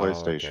Nintendo Oh, okay.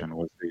 PlayStation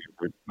was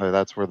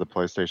that's where the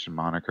PlayStation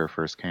moniker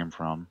first came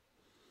from.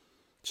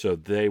 So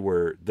they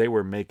were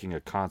making a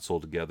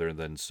console together, and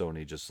then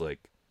Sony just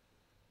like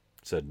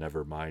said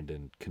never mind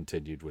and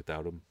continued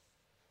without them.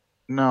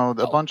 No,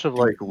 a Oh, bunch of dude,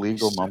 like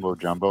legal mumbo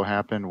jumbo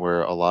happened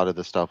where a lot of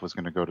the stuff was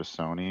going to go to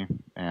Sony,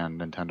 and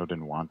Nintendo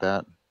didn't want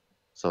that,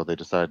 so they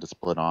decided to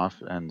split off.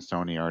 And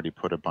Sony already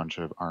put a bunch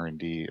of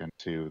R&D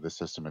into the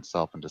system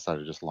itself, and decided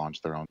to just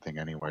launch their own thing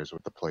anyways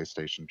with the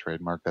PlayStation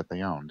trademark that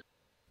they owned.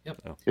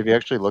 Yep. Oh, If you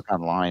actually look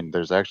online,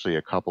 there's actually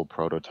a couple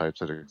prototypes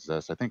that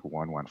exist. I think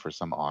one went for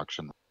some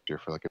auction last year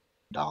for like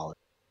 $1.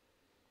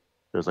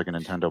 There's like a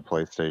Nintendo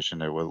PlayStation.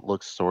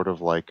 Looks sort of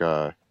like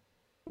a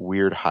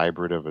weird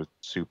hybrid of a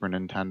Super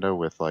Nintendo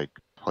with like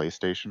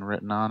PlayStation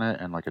written on it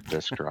and like a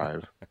disc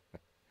drive.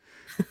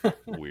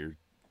 weird.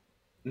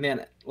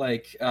 Man,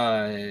 like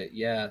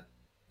yeah,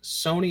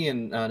 Sony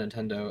and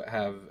Nintendo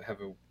have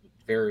a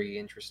very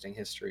interesting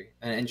history,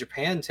 and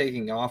Japan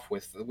taking off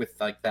with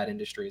like that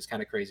industry is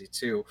kind of crazy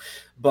too.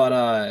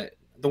 But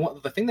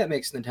the thing that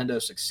makes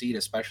Nintendo succeed,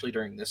 especially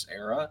during this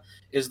era,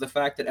 is the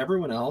fact that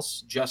everyone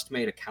else just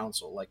made a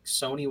console. Like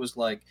Sony was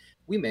like,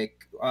 we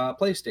make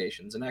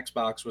PlayStations, and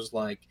Xbox was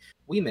like,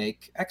 we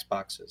make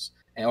Xboxes,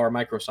 or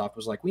Microsoft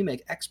was like, we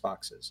make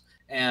Xboxes,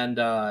 and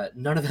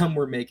none of them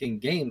were making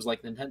games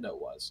like Nintendo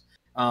was.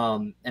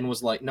 And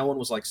was like, no one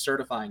was like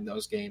certifying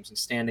those games and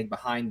standing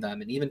behind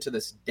them, and even to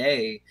this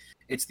day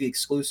it's the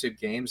exclusive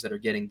games that are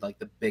getting like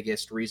the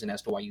biggest reason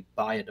as to why you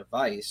buy a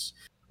device.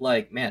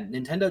 Like, man,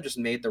 Nintendo just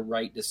made the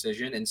right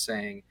decision in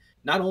saying,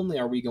 not only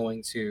are we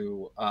going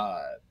to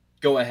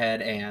go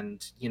ahead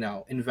and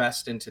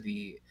invest into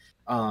the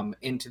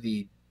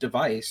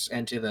device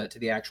and to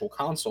the actual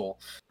console,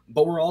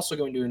 but we're also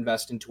going to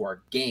invest into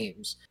our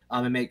games,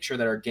 and make sure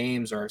that our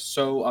games are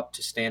so up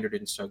to standard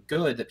and so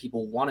good that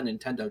people want a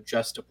Nintendo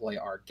just to play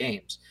our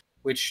games,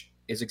 which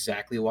is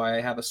exactly why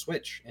I have a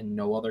Switch and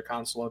no other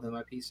console other than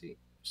my PC.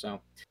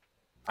 So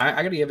I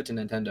got to give it to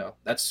Nintendo.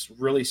 That's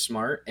really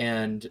smart,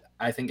 and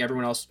I think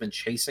everyone else has been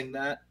chasing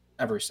that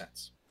ever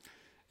since.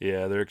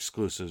 Yeah, their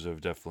exclusives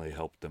have definitely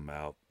helped them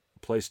out.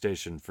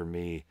 PlayStation, for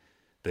me,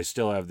 they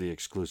still have the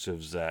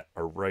exclusives that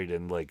are right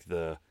in like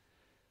the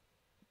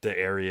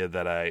area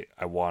that I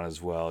want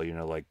as well. You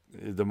know, like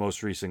the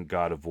most recent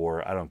God of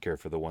War. I don't care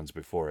for the ones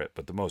before it,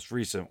 but the most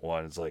recent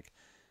one is like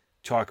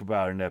talk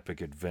about an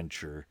epic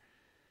adventure.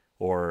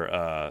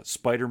 Or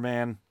Spider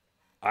Man.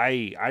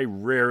 I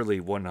rarely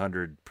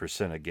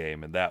 100% a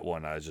game, and that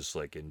one I just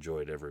like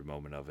enjoyed every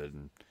moment of it,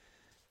 and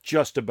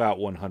just about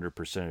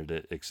 100%ed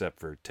it, except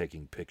for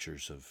taking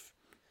pictures of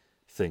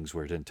things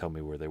where it didn't tell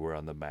me where they were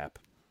on the map.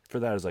 For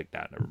that, I was like,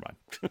 nah, never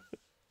mind.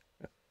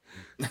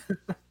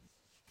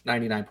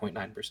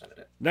 99.9% of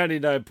it.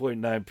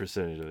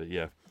 99.9% of it,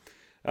 yeah.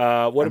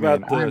 What I mean,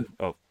 about the?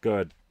 Oh, go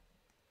ahead.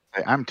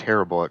 I'm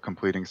terrible at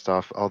completing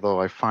stuff. Although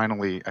I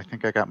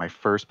think I got my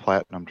first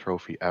platinum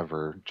trophy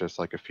ever just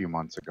like a few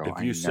months ago. If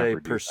I you say never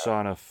do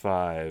Persona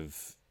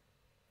 5,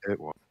 that. It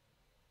was,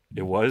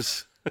 it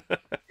was.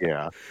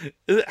 yeah.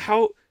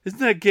 Isn't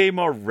that game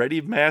already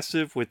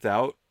massive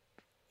without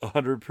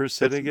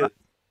 100%ing It's not. it?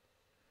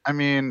 I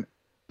mean,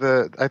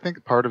 I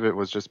think part of it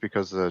was just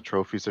because the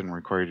trophies didn't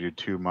require you to do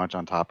too much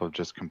on top of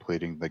just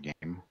completing the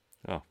game.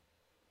 Oh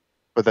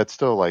But that's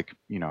still like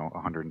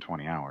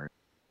 120 hours.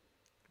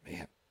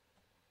 man,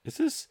 is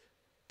this?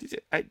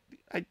 I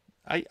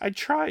I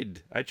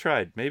tried. I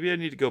tried. Maybe I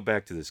need to go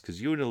back to this because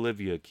you and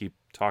Olivia keep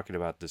talking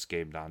about this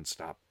game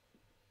nonstop.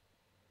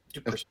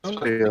 Dude, Persona's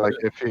Especially pretty like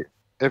good.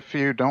 if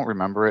you don't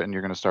remember it and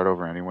you're gonna start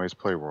over anyways,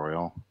 play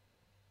Royal.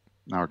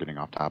 Now we're getting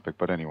off topic,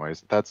 but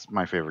anyways, that's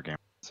my favorite game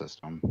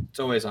system. It's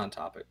always on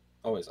topic.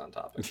 Always on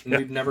topic. And Yeah,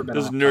 we've never been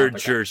this off nerd topic on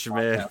church, this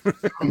man.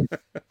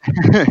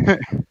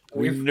 podcast.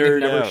 We We've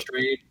nerd never out.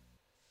 strayed.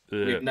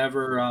 Yeah. We've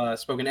never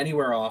spoken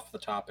anywhere off the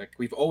topic.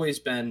 We've always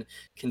been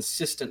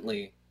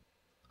consistently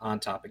on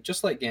topic,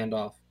 just like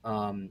Gandalf.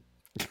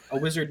 A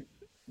wizard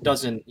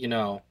doesn't,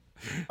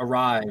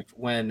 arrive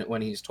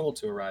when he's told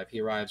to arrive. He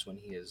arrives when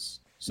he is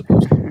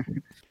supposed to.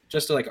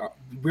 Just to, like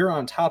we're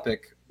on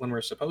topic when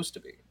we're supposed to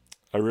be.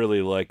 I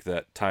really like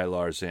that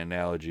Tylar's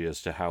analogy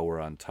as to how we're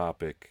on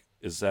topic.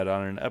 Is that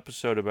on an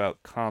episode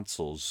about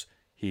consoles,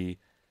 he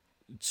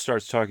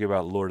starts talking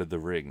about Lord of the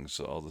Rings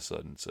all of a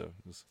sudden. So,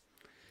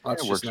 Well, It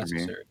that's just works for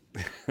me. necessary.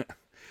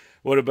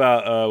 what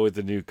about with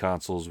the new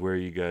consoles? Where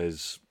you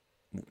guys?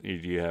 Do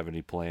you have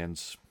any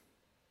plans?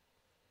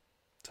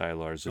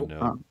 Tylar's a Nope.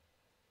 no.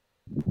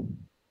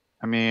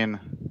 I mean,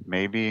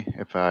 maybe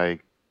if I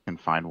can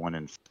find one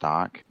in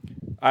stock.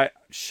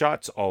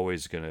 Shot's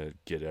always gonna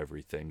get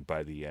everything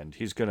by the end.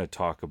 He's gonna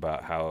talk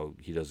about how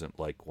he doesn't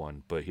like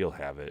one, but he'll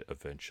have it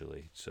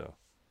eventually. So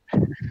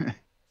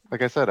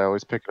Like I said, I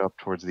always pick it up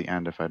towards the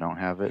end if I don't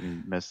have it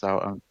and miss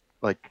out on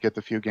get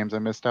the few games I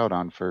missed out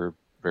on for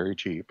very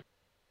cheap.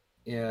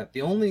 Yeah,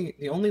 the only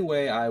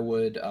way I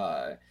would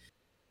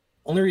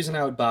only reason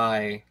I would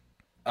buy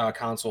a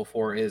console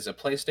for is a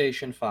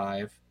PlayStation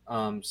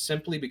 5,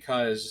 simply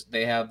because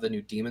they have the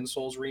new Demon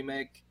Souls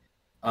remake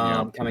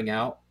Yeah. coming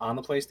out on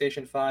the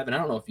PlayStation 5, and I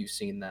don't know if you've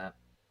seen that,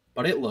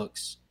 but it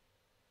looks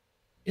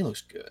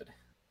good.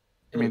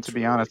 I It mean, to looks be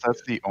really honest,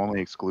 that's good. the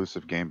only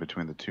exclusive game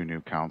between the two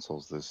new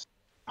consoles this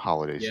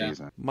holiday Yeah.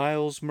 season.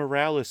 Miles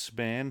Morales,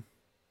 man.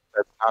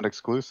 That's not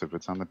exclusive.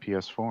 It's on the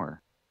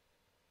PS4.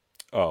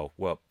 Oh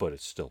well, but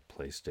it's still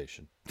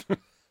PlayStation.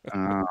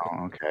 Oh,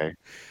 okay.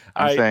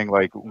 I'm I saying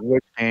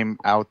which game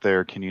out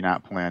there can you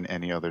not play on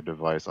any other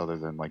device other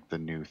than the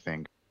new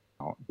thing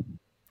out?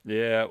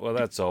 Yeah, well,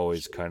 that's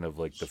always kind of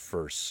like the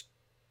first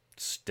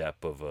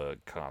step of a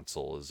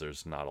console is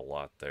there's not a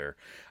lot there.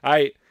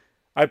 I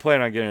I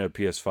plan on getting a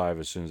PS5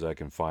 as soon as I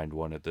can find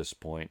one at this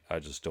point. I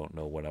just don't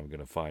know when I'm going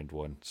to find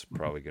one. It's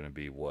probably going to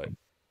be what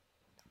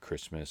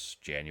Christmas,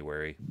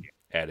 January,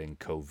 adding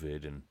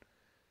COVID and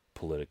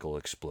political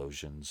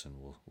explosions and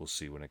we'll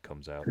see when it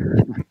comes out.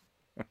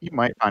 You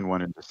might find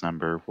one in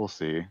December. We'll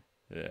see.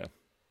 Yeah.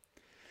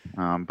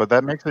 But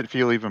that makes it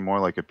feel even more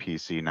like a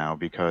PC now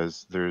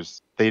because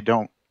they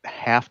don't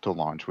have to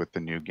launch with the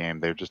new game.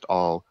 They're just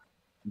all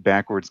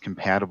backwards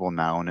compatible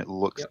now, and it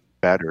looks Yep.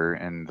 better.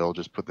 And they'll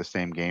just put the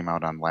same game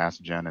out on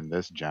last gen and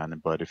this gen.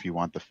 But if you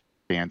want the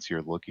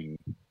fancier looking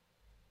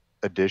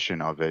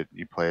edition of it,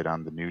 you play it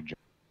on the new gen.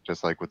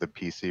 Just like with the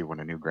PC, when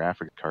a new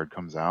graphics card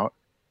comes out,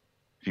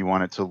 if you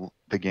want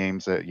the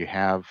games that you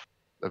have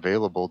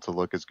available to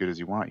look as good as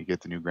you want, you get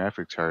the new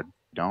graphics card.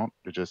 You don't,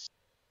 it just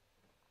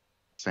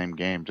same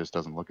game, just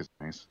doesn't look as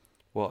nice.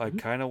 Well, I Mhm.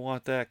 kind of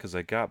want that cuz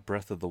I got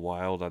Breath of the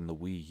Wild on the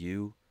Wii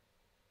U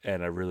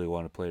and I really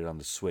want to play it on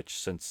the Switch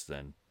since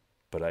then.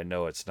 But I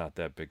know it's not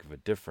that big of a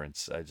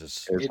difference.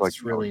 It's like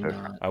It's no really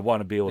different. not. I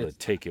want to be able to It's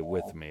take not it at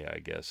with all. me, I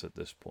guess, at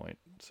this point.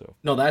 So,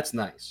 No, that's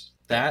nice.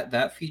 yeah.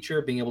 That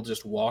feature being able to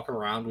just walk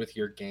around with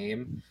your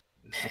game,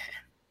 man.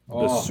 The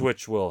Oh,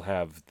 Switch will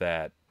have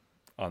that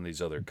on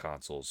these other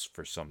consoles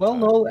for some Well,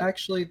 time. no,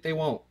 actually, they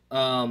won't.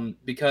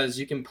 Because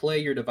you can play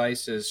your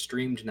devices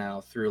streamed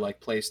now through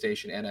like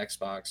PlayStation and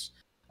Xbox.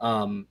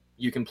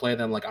 You can play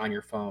them like on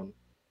your phone,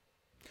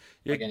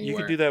 Yeah, like you could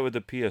do anywhere. that with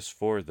the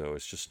PS4 though.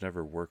 It's just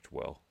never worked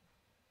well.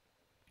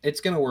 It's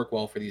gonna work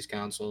well for these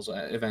consoles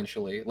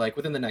eventually. Like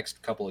within the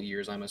next couple of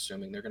years, I'm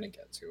assuming they're gonna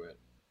get to it.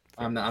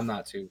 Fair I'm enough.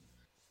 not too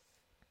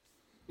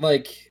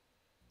like,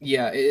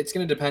 yeah. It's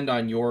gonna depend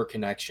on your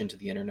connection to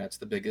the internet's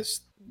the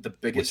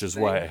Which biggest is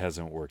why thing. it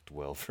hasn't worked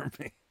well for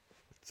me.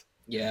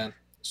 Yeah.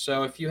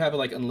 So if you have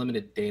like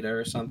unlimited data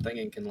or something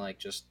and can like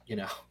just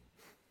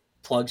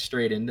plug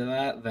straight into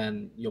that,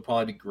 then you'll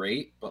probably be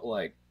great. But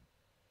like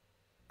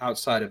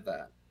outside of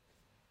that,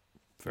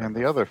 Fair And the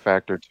enough. other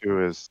factor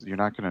too is you're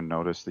not going to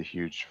notice the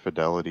huge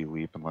fidelity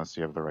leap unless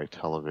you have the right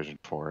television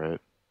for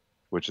it,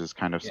 which is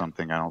kind of yeah,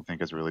 something I don't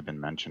think has really been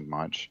mentioned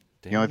much.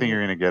 The only Dang thing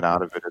you're it. going to get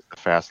out of it is the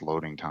fast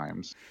loading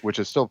times, which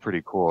is still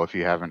pretty cool if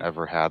you haven't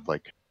ever had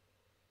like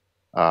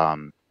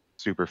um,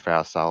 super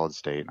fast solid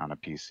state on a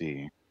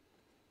PC.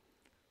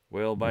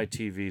 Well, my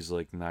TV's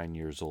like 9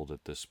 years old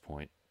at this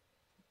point,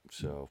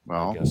 so I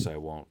Well, guess I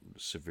won't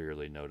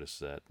severely notice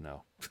that.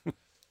 No.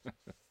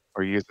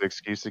 or use the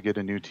excuse to get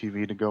a new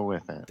TV to go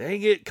with it.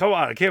 Dang it! Come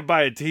on, I can't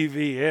buy a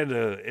TV and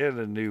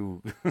a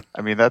new.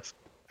 I mean, that's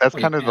well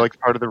you kind of can. like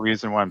part of the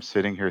reason why I'm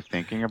sitting here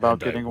thinking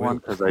about And I getting one will.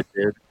 because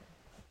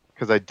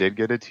I did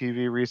get a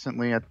TV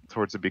recently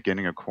towards the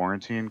beginning of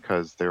quarantine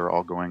because they were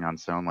all going on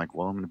sale. I'm like,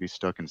 well, I'm going to be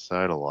stuck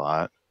inside a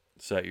lot,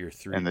 Is that your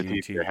and the 3D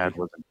TV I had TV?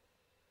 wasn't.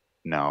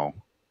 No,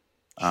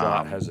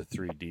 Shot um, has a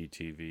 3D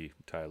TV,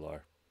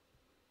 Tyler.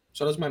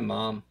 So does my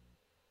mom.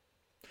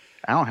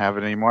 I don't have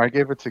it anymore. I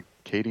gave it to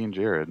Katie and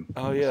Jared.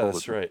 Oh I yeah, sold it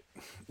that's to. right.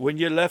 When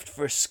you left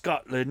for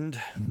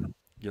Scotland,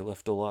 you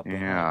left a lot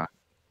behind. Yeah,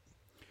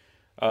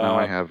 now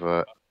I Uh, have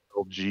a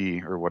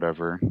LG or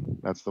whatever.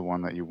 That's the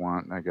one that you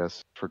want, I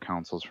guess, for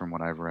consoles, from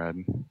what I've read.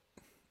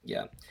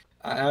 Yeah,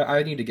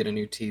 I need to get a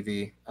new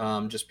TV.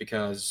 Just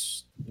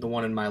because the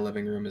one in my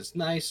living room is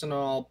nice and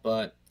all,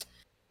 but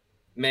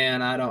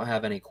man, I don't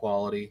have any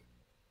quality.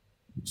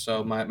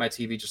 So my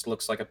TV just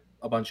looks like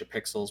a bunch of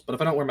pixels. But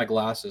if I don't wear my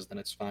glasses, then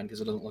it's fine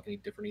because it doesn't look any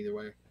different either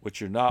way.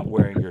 but you're not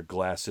wearing your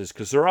glasses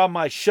because they're on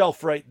my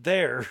shelf right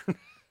there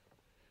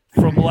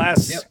from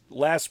Yep.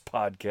 last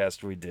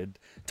podcast we did.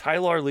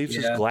 Tyler leaves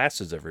his Yeah.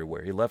 glasses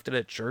everywhere. He left it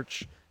at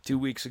church 2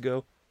 weeks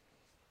ago.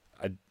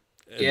 I and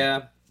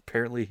Yeah.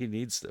 apparently he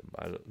needs them.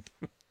 I don't.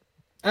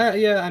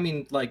 Yeah. I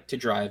mean, like to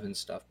drive and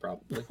stuff,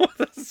 probably.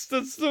 That's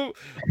the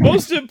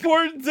most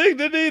important thing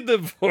to need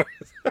them for.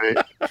 Hey,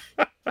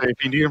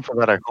 if you need them for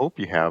that, I hope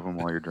you have them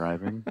while you're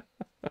driving.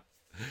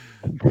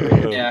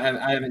 Yeah,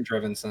 I haven't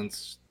driven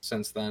since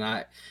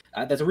then.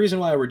 That's the reason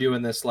why we're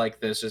doing this like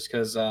this is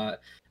because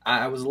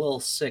I was a little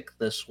sick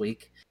this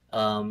week.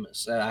 So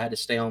I had to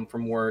stay home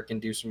from work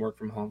and do some work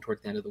from home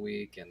toward the end of the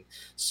week, and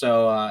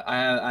so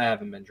I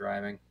haven't been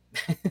driving.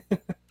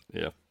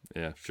 Yeah,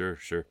 yeah, sure.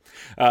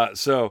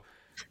 So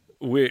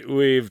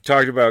we've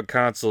talked about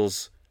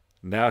consoles.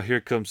 Now here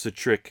comes the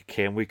trick.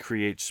 Can we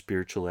create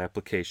spiritual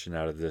application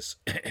out of this?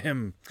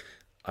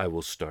 I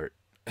will start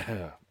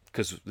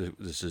because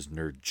this is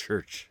nerd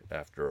church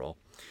after all.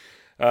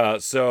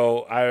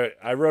 So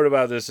I wrote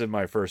about this in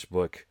my first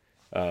book,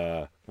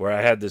 where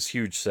I had this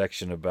huge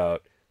section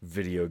about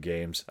video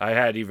games. I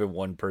had even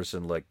one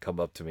person like come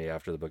up to me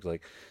after the book,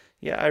 like,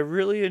 "Yeah, I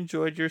really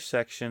enjoyed your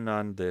section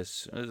on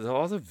this,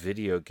 all the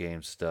video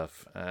game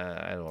stuff."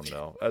 I don't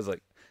know. I was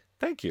like,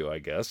 "Thank you, I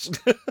guess."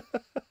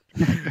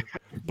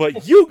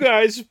 But you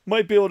guys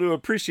might be able to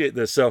appreciate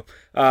this. So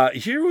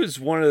here was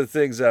one of the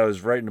things I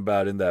was writing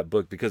about in that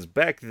book because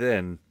back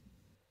then,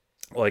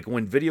 like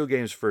when video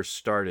games first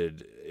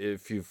started,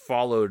 if you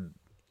followed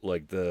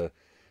like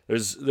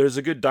there's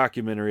a good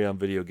documentary on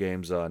video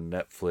games on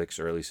Netflix,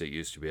 or at least it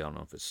used to be. I don't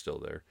know if it's still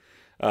there,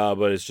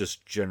 but it's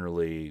just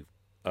generally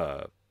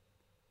uh,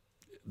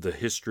 the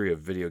history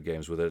of video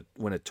games. With it,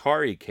 when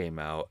Atari came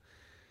out,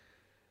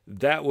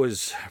 that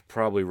was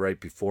probably right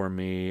before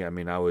me. I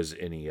mean, I was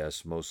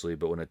NES mostly,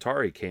 but when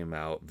Atari came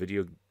out,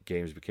 video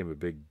games became a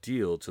big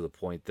deal to the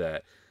point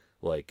that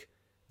like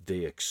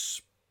they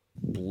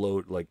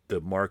explode, like the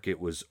market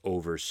was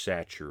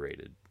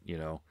oversaturated, you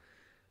know,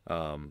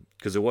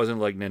 because it wasn't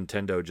like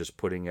Nintendo just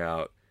putting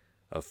out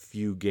a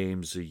few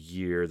games a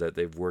year that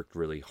they've worked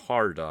really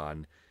hard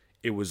on.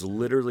 It was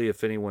literally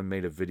if anyone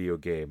made a video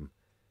game,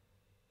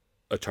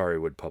 Atari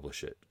would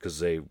publish it because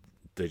they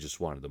just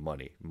wanted the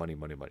money,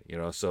 you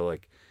know. So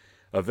like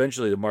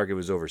eventually the market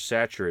was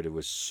oversaturated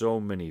with so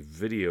many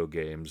video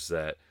games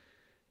that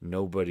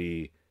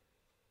nobody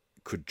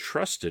could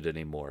trust it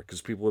anymore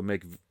because people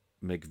would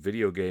make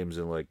video games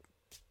in like,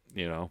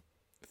 you know,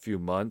 a few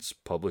months,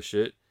 publish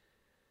it,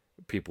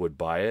 people would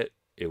buy it,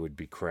 it would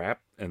be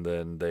crap, and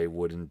then they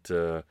wouldn't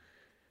know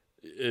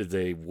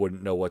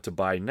what to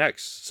buy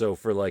next. So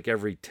for like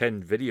every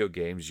 10 video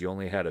games, you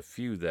only had a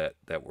few that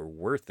were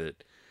worth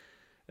it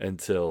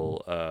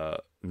until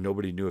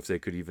nobody knew if they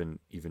could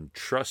even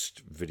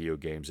trust video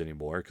games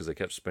anymore because they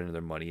kept spending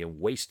their money and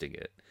wasting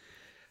it.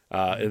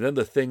 And then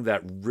the thing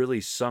that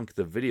really sunk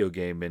the video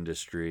game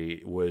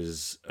industry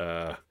was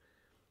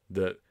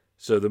the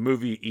so the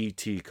movie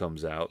E.T.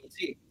 comes out,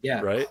 Yeah,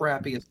 right?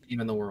 crappiest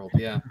game in the world.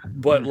 Yeah.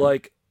 But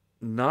like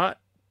not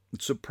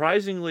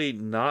surprisingly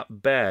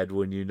not bad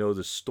when you know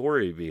the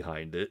story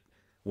behind it.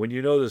 When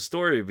you know the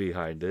story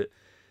behind it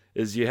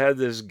is you had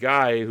this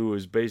guy who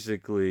was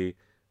basically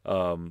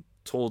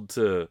told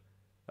to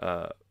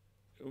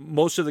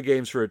most of the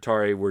games for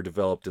Atari were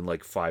developed in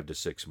like 5 to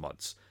 6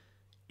 months.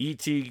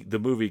 E.T. the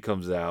movie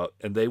comes out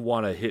and they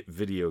want a hit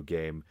video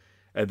game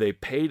and they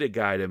paid a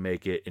guy to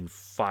make it in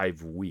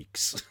 5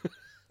 weeks.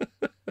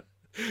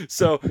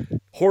 So,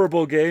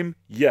 horrible game,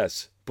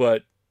 yes,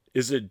 but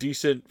is it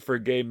decent for a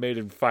game made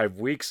in 5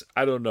 weeks?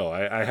 I don't know.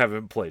 I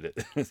haven't played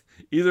it.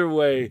 Either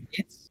way,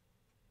 It's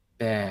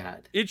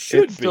bad. it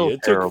should It's be. still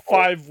It terrible. took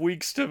 5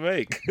 weeks to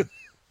make.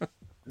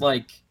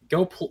 Like,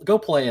 go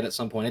play it at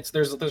some point.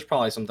 There's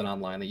probably something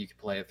online that you can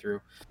play it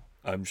through.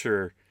 I'm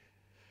sure.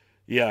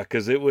 Yeah,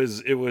 because it was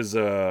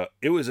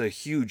a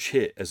huge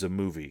hit as a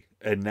movie,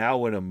 and now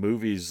when a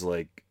movie's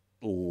like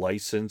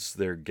license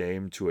their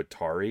game to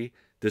Atari,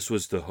 this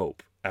was the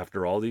hope.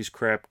 After all these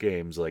crap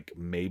games, like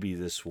maybe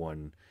this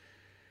one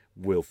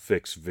will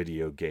fix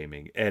video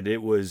gaming, and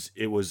it was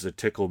the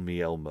Tickle Me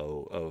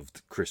Elmo of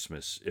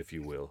Christmas, if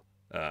you will.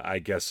 I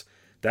guess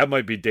that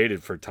might be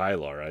dated for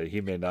Tyler.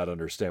 He may not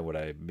understand what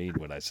I mean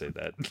when I say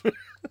that.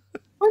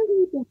 When do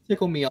you think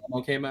Tickle Me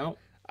Elmo came out?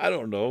 I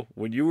don't know.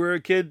 When you were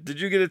a kid, did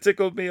you get a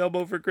Tickle Me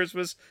Elmo for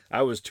Christmas?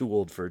 I was too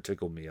old for a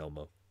Tickle Me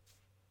Elmo.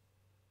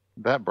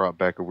 That brought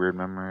back a weird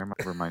memory. I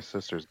remember my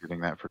sister's getting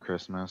that for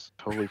Christmas.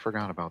 Totally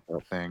forgot about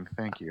that thing.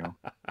 Thank you.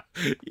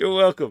 You're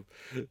welcome.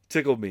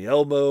 Tickle Me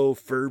Elmo,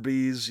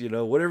 Furbies,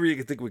 whatever you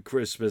can think with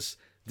Christmas.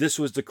 This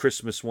was the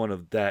Christmas one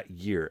of that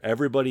year.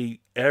 Everybody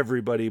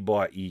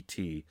bought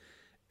E.T.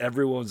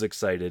 Everyone was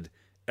excited.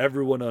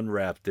 Everyone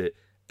unwrapped it.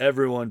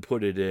 Everyone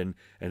put it in,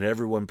 and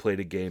everyone played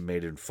a game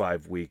made in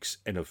 5 weeks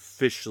and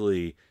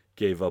officially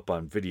gave up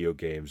on video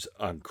games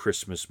on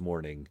Christmas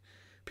morning.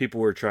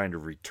 People were trying to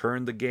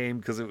return the game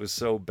because it was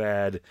so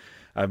bad.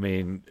 I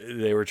mean,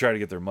 they were trying to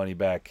get their money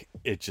back.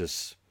 It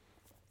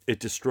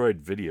destroyed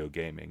video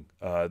gaming.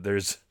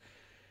 There's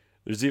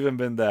even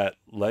been that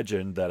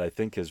legend that I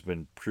think has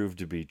been proved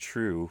to be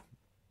true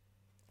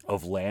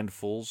of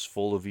landfills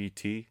full of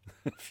ET.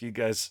 If you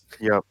guys,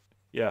 Yep.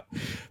 yeah,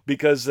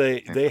 because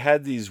they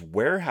had these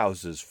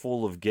warehouses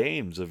full of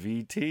games of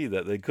ET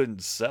that they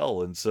couldn't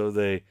sell, and so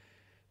they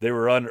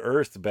were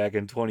unearthed back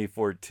in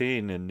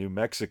 2014 in New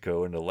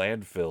Mexico in a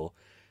landfill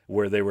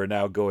where they were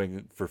now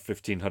going for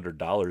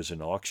 $1,500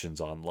 in auctions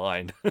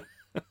online.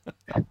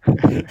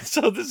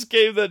 So this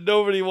game that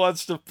nobody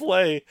wants to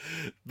play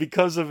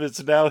because of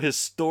its now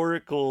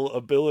historical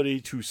ability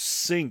to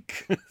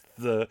sink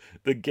the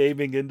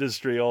gaming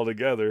industry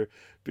altogether,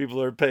 people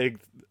are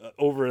paying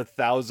over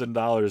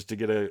 $1,000 to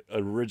get an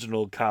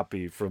original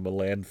copy from a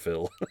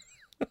landfill.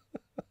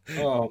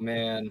 Oh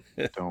man.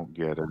 Don't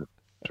get it.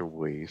 It's a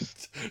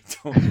waste.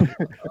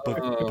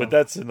 But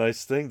that's a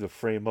nice thing to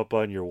frame up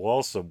on your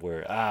wall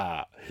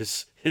somewhere.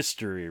 His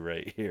history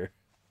right here.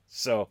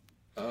 So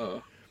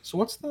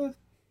what's the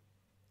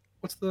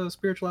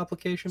spiritual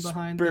application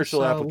behind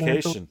spiritual this,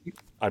 application?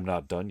 I'm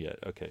not done yet.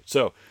 Okay.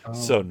 So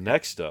okay.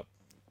 next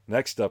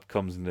up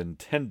comes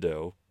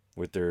Nintendo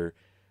with their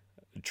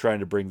trying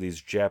to bring these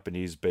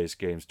Japanese-based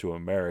games to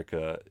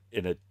America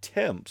in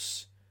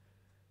attempts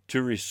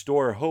to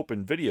restore hope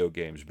in video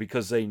games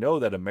because they know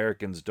that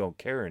Americans don't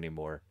care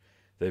anymore.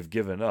 They've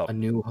given up. A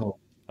new hope,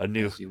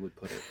 as you would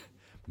put it.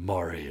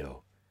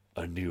 Mario,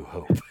 a new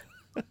hope.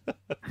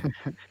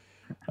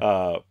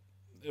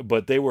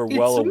 But they were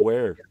well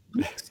aware.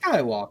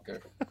 Skywalker.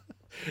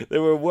 They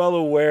were well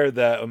aware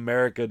that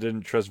America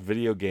didn't trust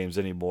video games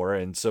anymore,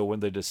 and so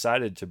when they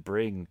decided to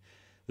bring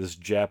this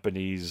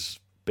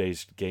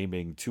Japanese-based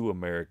gaming to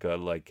America,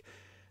 like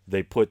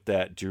they put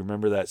that. Do you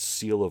remember that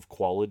seal of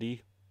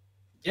quality?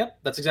 Yep,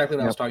 that's exactly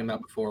what I was talking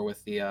about before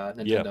with the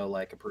Nintendo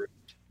like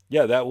approved.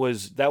 Yeah, that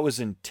was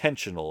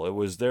intentional. It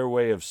was their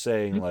way of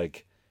saying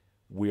like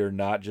we are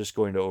not just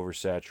going to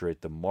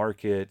oversaturate the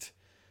market.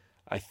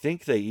 I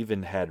think they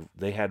even had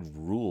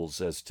rules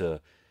as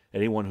to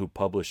anyone who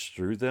published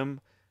through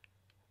them,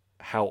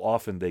 how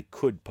often they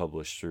could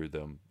publish through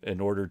them in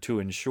order to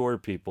ensure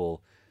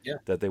people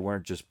that they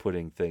weren't just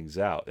putting things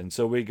out. And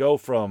so we go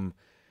from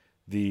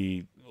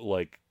the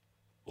like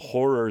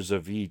horrors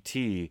of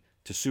E.T.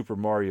 to Super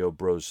Mario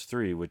Bros.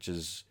 3, which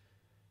is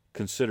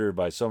considered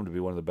by some to be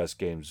one of the best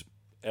games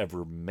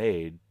ever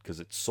made because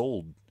it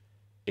sold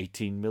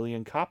 18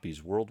 million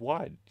copies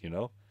worldwide,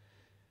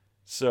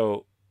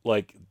 So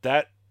like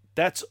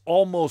that's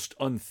almost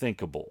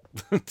unthinkable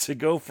to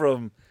go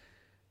from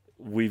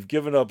we've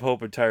given up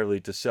hope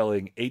entirely to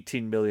selling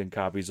 18 million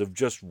copies of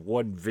just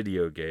one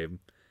video game.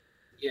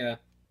 Yeah.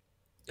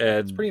 And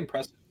it's pretty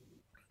impressive.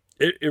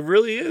 It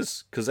really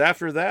is, because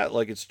after that,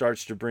 like, it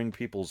starts to bring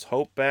people's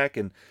hope back,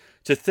 and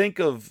to think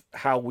of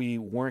how we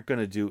weren't going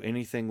to do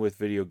anything with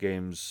video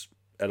games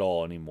at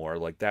all anymore.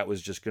 Like, that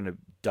was just going to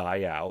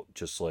die out,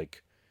 just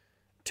like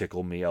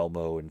Tickle Me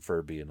Elmo and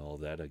Furby and all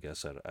that. I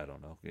guess I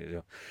don't know.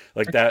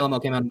 Like Tickle that. Elmo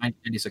came out in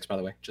 1996, by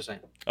the way. Just saying.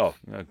 Oh,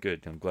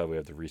 good. I'm glad we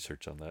have the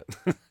research on that.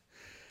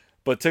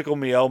 But Tickle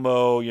Me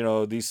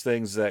Elmo, these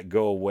things that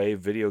go away,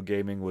 video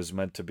gaming was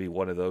meant to be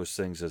one of those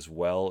things as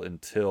well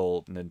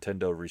until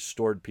Nintendo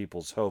restored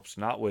people's hopes,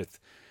 not with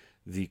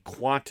the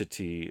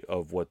quantity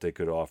of what they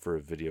could offer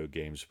of video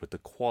games, but the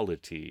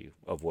quality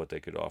of what they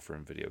could offer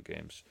in video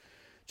games.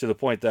 To the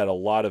point that a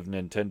lot of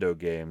Nintendo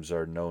games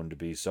are known to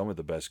be some of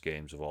the best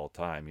games of all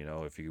time.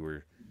 If you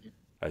were,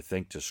 I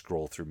think, to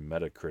scroll through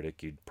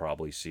Metacritic, you'd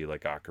probably see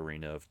like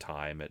Ocarina of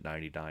Time at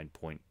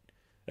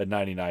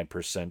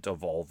 99%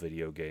 of all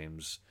video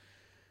games.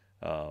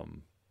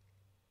 And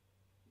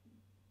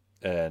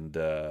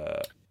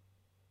I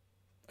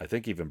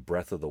think even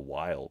Breath of the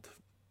Wild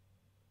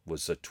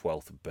was the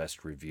 12th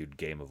best reviewed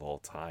game of all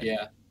time.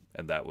 Yeah.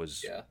 And that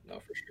was no,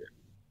 for sure.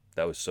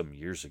 That was some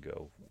years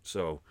ago.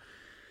 So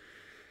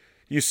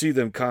you see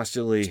them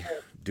constantly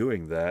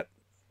doing that.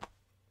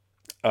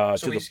 So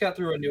we just got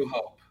through A New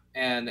Hope,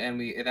 and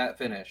that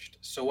finished.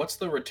 So what's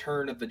the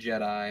Return of the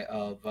Jedi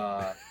of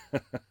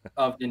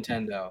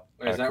Nintendo?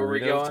 Is that where we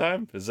go?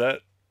 Time?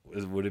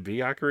 Would it be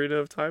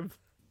Ocarina of Time?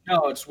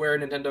 No, it's where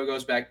Nintendo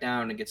goes back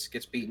down and gets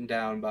beaten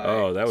down by.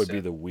 Oh, that would be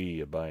the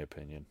Wii, in my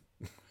opinion.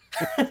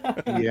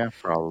 Yeah,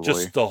 probably.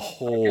 Just the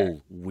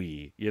whole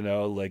Wii,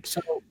 like.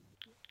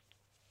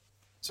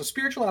 So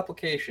spiritual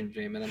application,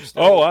 Jamin.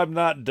 I'm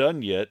not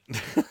done yet.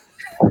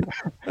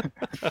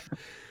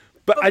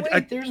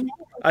 But there's more.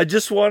 I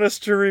just want us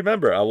to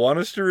remember. I want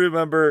us to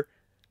remember,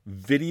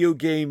 video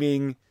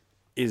gaming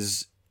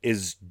is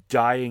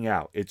dying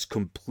out. It's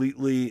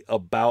completely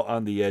about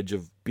on the edge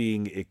of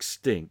being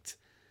extinct,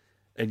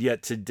 and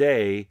yet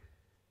today,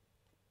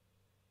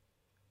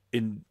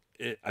 in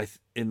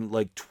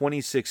like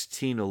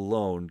 2016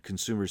 alone,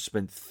 consumers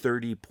spent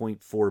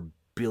 $30.4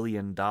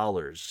 billion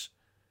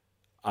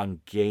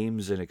on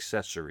games and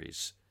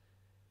accessories.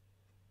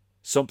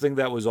 Something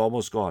that was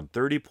almost gone.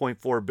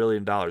 $30.4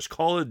 billion.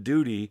 Call of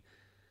Duty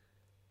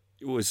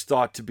was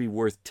thought to be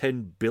worth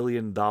 $10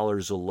 billion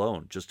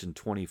alone just in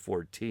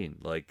 2014.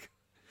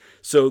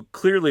 So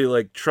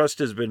clearly, trust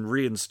has been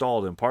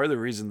reinstalled, and part of the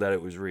reason that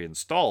it was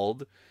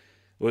reinstalled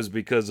was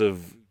because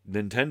of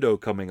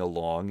Nintendo coming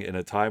along in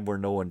a time where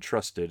no one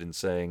trusted and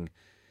saying,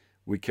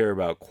 we care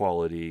about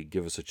quality,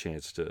 give us a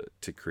chance to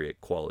create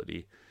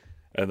quality,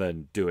 and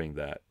then doing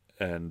that.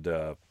 And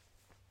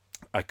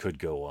I could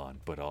go on,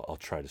 but I'll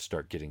try to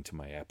start getting to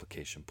my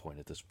application point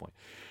at this point.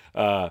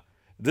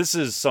 This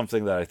is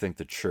something that I think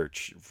the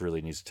church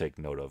really needs to take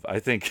note of. I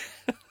think,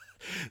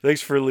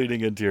 thanks for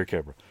leaning into your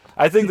camera.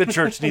 I think the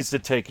church needs to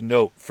take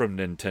note from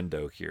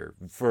Nintendo here.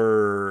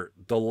 For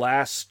the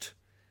last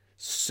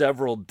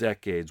several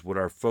decades, what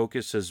our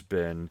focus has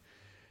been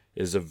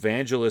is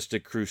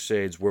evangelistic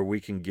crusades where we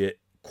can get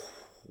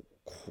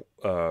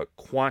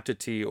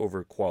quantity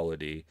over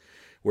quality,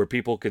 where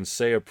people can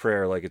say a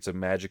prayer like it's a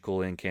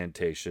magical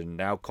incantation,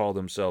 now call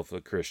themselves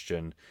a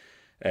Christian,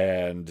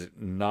 and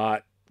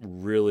not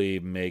really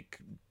make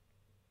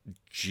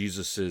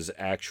Jesus's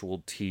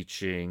actual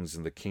teachings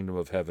and the kingdom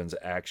of heaven's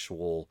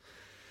actual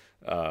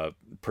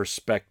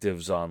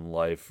perspectives on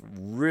life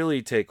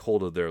really take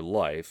hold of their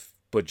life,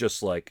 but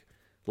just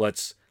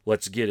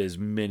let's get as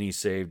many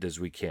saved as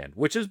we can,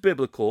 which is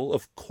biblical.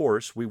 Of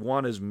course, we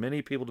want as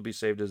many people to be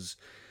saved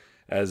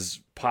as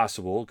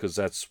possible, because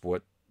that's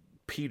what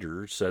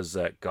Peter says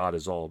that God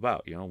is all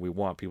about. We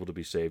want people to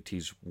be saved.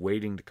 He's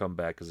waiting to come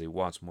back because he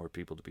wants more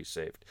people to be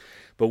saved.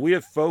 But we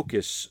have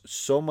focused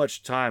so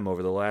much time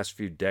over the last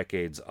few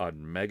decades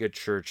on mega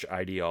church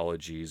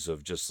ideologies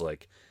of just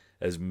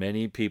as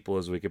many people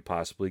as we could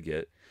possibly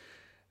get.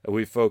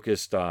 We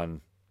focused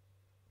on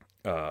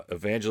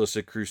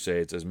evangelistic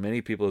crusades, as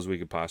many people as we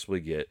could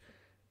possibly get,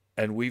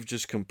 and we've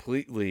just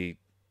completely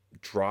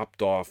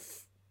dropped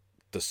off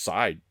the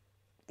side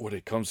when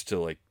it comes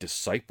to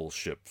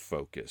discipleship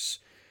focus.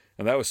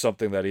 And that was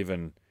something that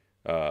even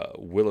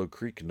Willow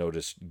Creek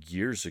noticed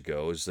years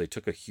ago, is they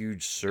took a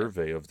huge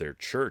survey of their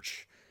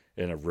church,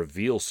 in a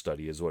reveal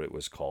study is what it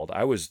was called.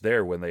 I was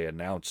there when they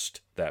announced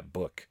that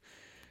book.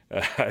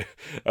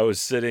 I was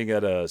sitting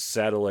at a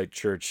satellite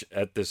church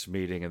at this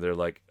meeting, and they're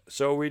like,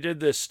 so we did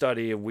this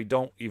study and we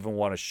don't even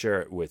want to share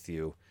it with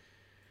you,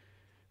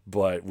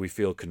 but we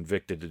feel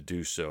convicted to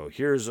do so.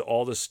 Here's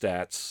all the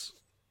stats.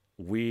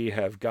 We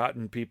have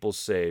gotten people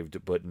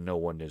saved, but no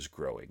one is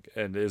growing.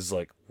 And it's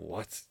like,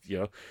 what?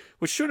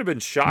 Which should have been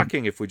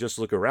shocking if we just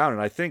look around.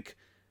 And I think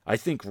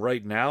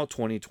right now,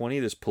 2020,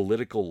 this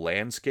political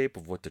landscape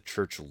of what the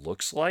church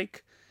looks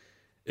like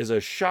is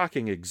a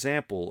shocking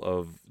example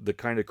of the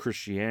kind of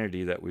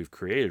Christianity that we've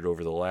created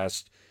over the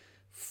last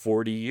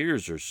 40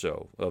 years or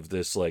so, of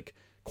this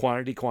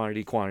quantity,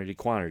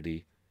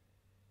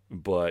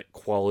 but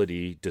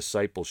quality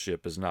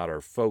discipleship is not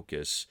our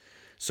focus.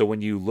 So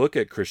when you look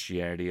at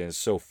Christianity and it's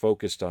so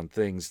focused on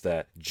things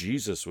that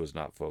Jesus was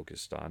not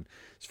focused on,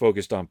 it's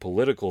focused on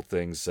political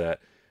things that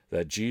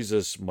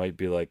Jesus might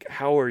be like,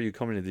 how are you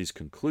coming to these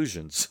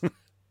conclusions?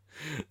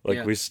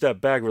 We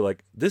step back, we're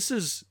like, this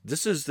is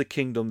the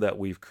kingdom that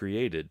we've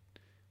created.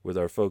 with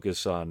our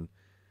focus on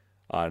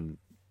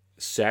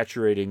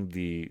saturating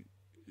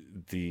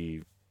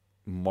the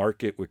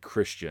market with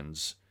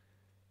Christians,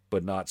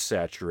 but not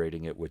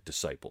saturating it with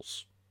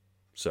disciples.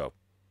 So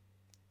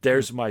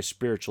there's my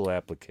spiritual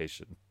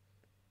application.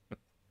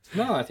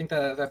 No, I think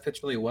that that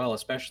fits really well,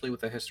 especially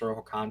with the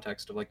historical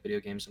context of like video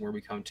games and where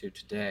we come to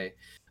today,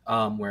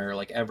 where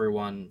like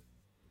everyone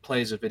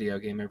plays a video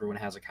game, everyone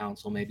has a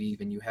console, maybe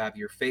even you have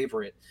your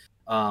favorite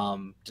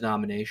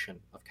denomination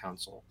of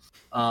console,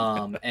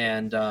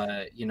 and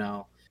you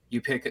know,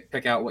 you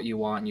pick out what you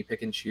want and you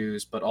pick and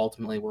choose, but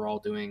ultimately we're all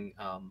doing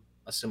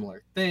a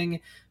similar thing,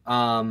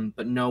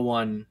 but no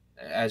one,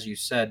 as you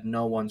said,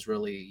 no one's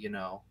really, you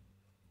know,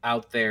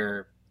 out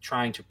there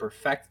trying to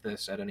perfect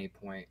this at any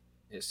point.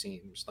 It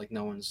seems like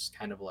no one's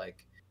kind of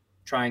like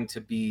trying to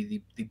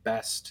be the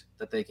best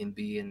that they can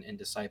be in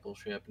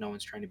discipleship. No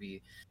one's trying to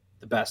be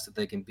the best that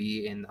they can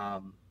be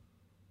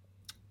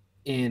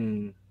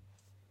in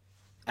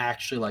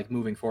actually like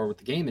moving forward with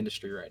the game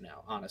industry right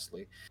now,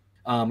 honestly.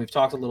 We've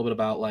talked a little bit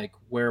about like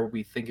where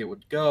we think it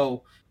would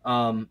go,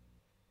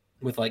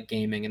 with like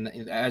gaming,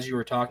 and as you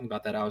were talking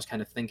about that, I was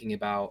kind of thinking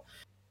about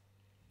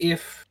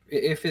if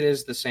it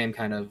is the same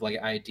kind of like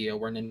idea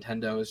where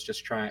Nintendo is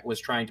just trying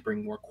to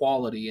bring more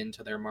quality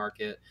into their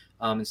market,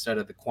 instead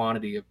of the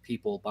quantity of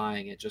people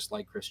buying it, just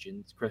like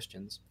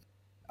Christians.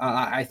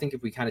 I think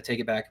if we kind of take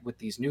it back with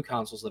these new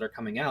consoles that are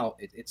coming out,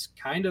 it's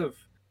kind of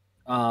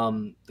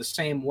the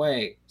same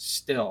way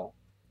still.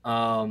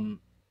 Um,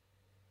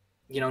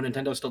 you know,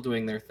 Nintendo's still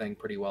doing their thing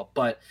pretty well,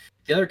 but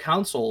the other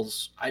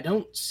consoles, I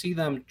don't see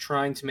them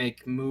trying to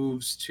make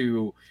moves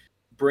to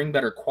bring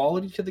better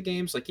quality to the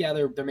games. Like, yeah,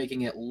 they're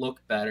making it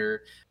look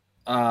better,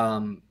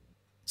 um,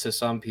 to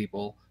some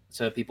people,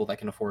 to people that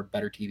can afford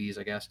better TVs,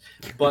 I guess.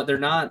 But they're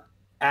not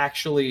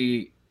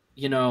actually,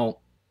 you know,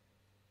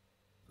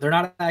 they're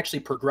not actually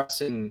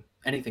progressing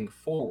anything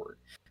forward.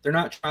 They're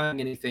not trying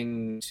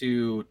anything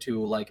to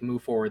like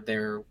move forward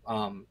their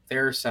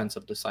sense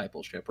of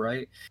discipleship,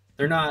 right?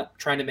 They're not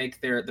trying to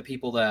make the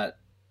people that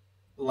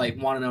like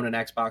want to own an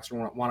Xbox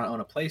or want to own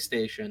a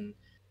PlayStation,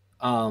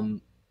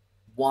 um,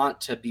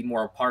 want to be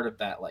more a part of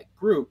that like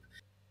group.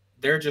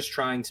 They're just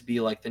trying to be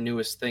like the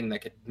newest thing that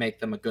could make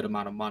them a good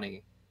amount of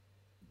money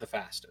the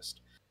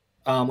fastest.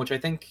 Which I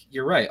think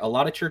you're right. A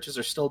lot of churches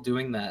are still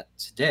doing that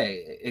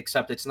today,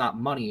 except it's not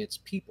money, it's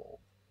people.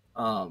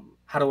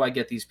 How do I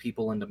get these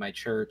people into my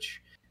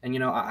church? And, you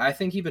know, I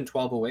think even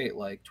 1208,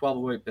 like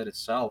 1208 bit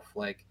itself,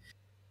 like,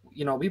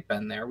 you know, we've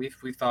been there. We've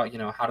thought, you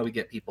know, how do we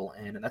get people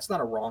in? And that's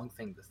not a wrong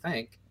thing to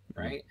think,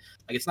 right?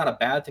 Like, it's not a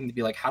bad thing to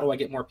be like, how do I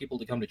get more people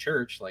to come to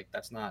church? Like,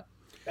 that's not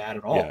bad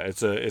at Yeah, all.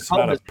 The it's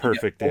not problem a is when you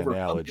get perfect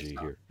over-focused analogy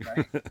on here. it,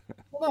 right?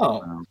 Well,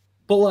 no, Um,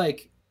 but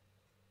like,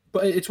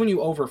 but it's when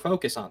you over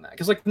focus on that,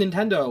 because like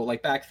Nintendo,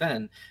 like back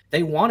then,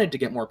 they wanted to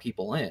get more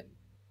people in,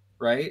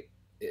 right?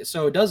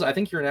 So it does. I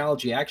think your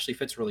analogy actually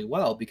fits really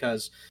well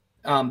because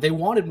they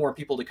wanted more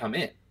people to come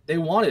in. They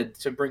wanted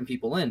to bring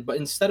people in, but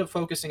instead of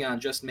focusing on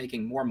just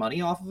making more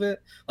money off of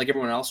it, like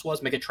everyone else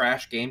was, make a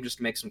trash game just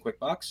to make some quick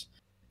bucks,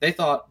 they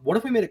thought, what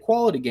if we made a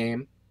quality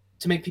game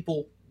to make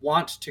people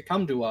want to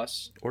come to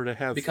us Or to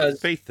have because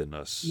faith in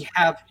us, we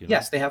have, you know?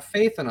 yes, they have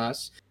faith in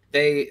us.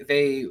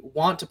 They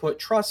want to put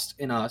trust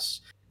in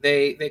us.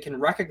 They can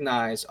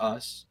recognize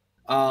us,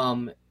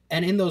 and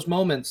in those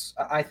moments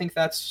I think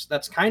that's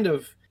kind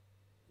of,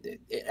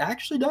 it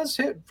actually does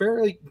hit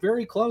very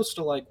very close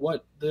to like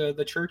what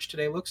the church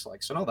today looks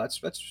like. So no, that's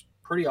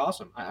pretty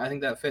awesome. I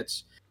think that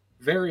fits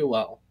very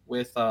well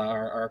with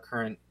our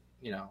current,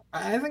 you know,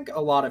 I think a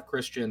lot of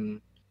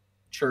Christian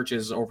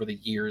churches over the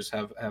years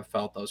have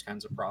felt those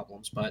kinds of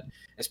problems, but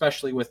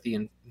especially with the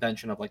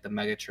invention of like the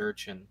mega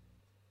church and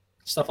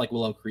stuff like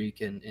Willow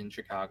Creek in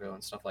Chicago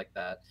and stuff like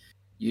that,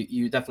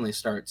 you definitely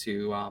start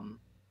to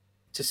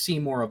see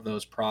more of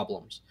those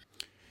problems.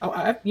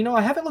 Oh, you know,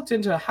 I haven't looked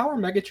into how are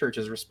mega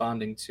churches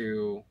responding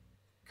to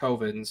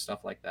COVID and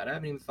stuff like that. I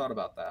haven't even thought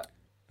about that.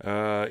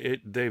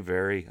 They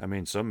vary. I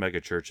mean, some mega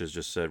churches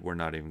just said we're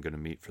not even going to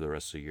meet for the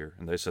rest of the year,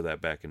 and they said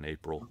that back in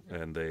April,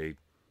 Okay. and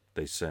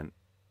they sent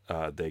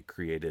they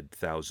created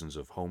thousands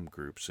of home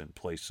groups in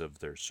place of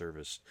their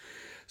service.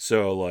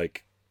 So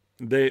like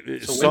they So wait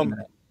a some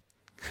minute.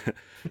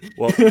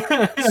 well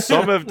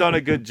some have done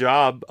a good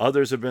job.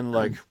 Others have been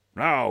like,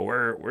 no,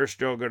 we're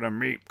still going to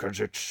meet because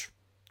it's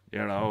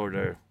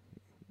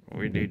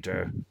we need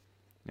to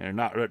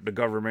not let the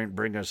government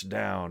bring us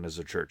down as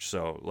a church.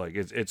 So like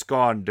it's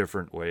gone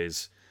different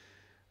ways.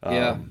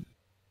 Yeah. Um,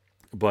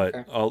 but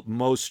Okay.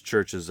 most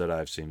churches that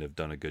I've seen have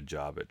done a good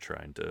job at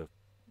trying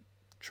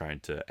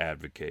to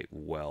advocate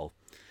well.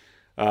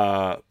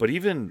 But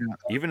even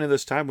in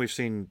this time, we've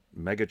seen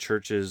mega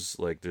churches,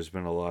 like there's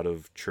been a lot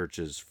of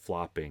churches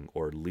flopping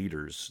or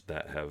leaders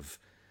that have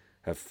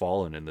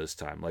fallen in this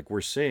time. Like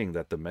we're seeing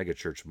that the mega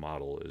church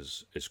model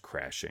is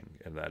crashing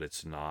and that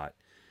it's not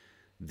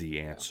the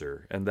Yeah.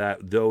 answer, and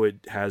that though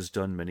it has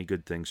done many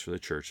good things for the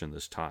church in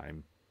this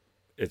time,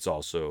 it's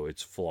also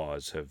its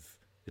flaws have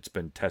it's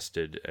been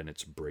tested and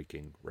it's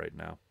breaking right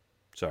now.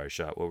 Sorry,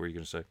 Shot, what were you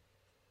going to say?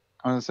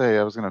 I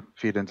was gonna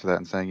feed into that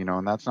and saying,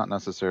 and that's not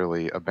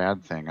necessarily a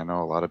bad thing. I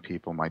know a lot of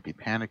people might be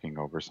panicking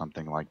over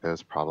something like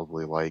this,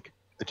 probably like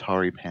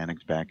Atari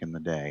panicked back in the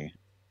day.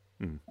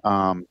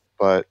 Mm.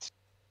 But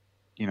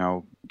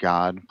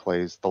God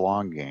plays the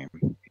long game.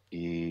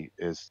 He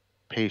is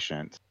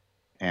patient,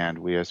 and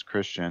we as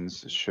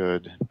Christians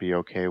should be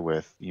okay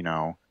with,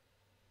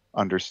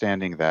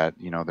 understanding that,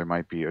 there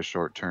might be a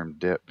short-term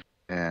dip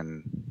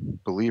in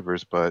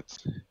believers, but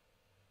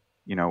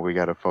we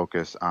got to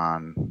focus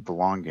on the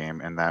long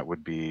game, and that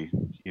would be,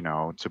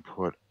 to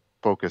put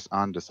focus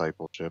on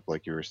discipleship,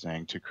 like you were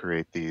saying, to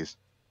create these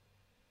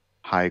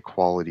high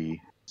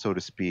quality, so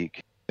to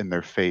speak, in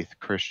their faith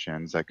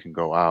Christians that can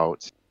go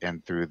out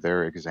and through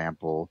their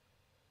example,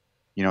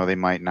 they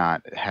might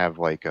not have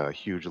like a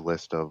huge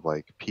list of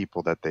like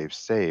people that they've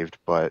saved,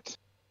 but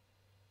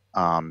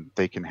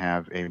they can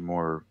have a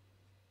more,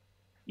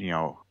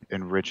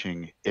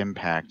 enriching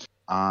impact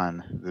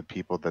on the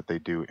people that they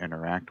do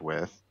interact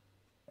with,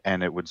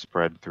 and it would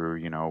spread through,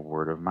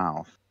 word of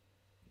mouth.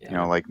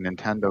 Yeah. Like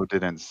Nintendo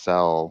didn't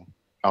sell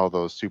all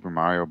those Super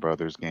Mario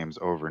Brothers games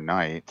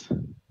overnight.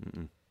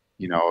 Mm-mm.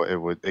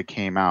 It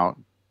came out,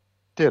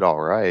 did all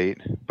right,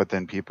 but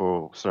then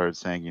people started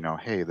saying,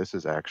 hey, this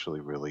is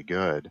actually really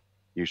good.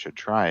 You should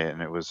try it,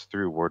 and it was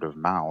through word of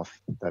mouth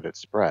that it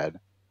spread.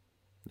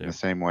 In Yeah. the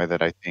same way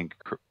that I think,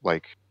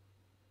 like,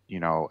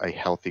 a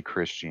healthy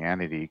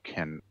Christianity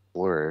can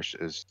flourish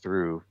is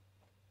through,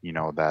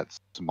 that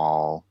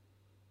small,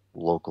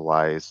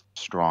 localized,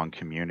 strong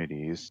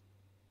communities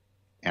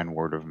and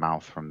word of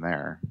mouth from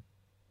there.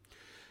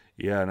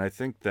 Yeah, and I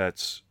think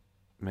that's,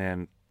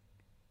 man,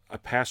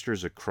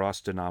 pastors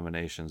across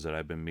denominations that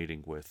I've been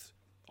meeting with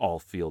all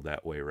feel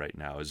that way right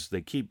now. Is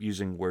they keep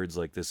using words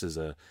like this is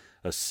a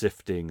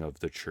sifting of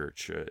the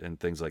church and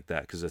things like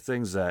that, because the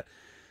things that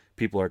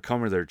people are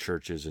coming to their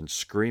churches and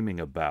screaming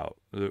about,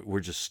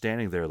 we're just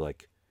standing there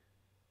like,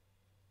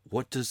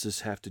 what does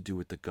this have to do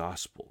with the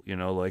gospel?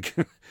 Like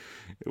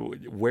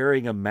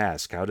wearing a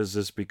mask, how does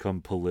this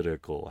become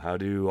political? How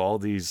do all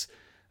these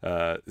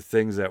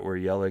things that we're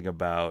yelling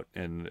about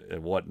and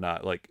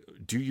whatnot, like,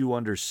 do you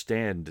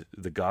understand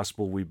the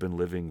gospel we've been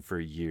living for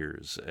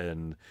years,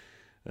 and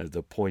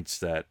the points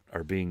that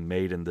are being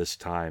made in this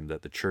time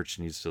that the church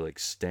needs to like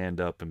stand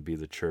up and be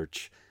the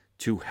church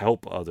to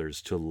help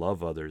others, to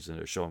love others, and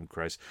to show them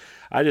Christ?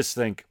 I just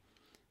think,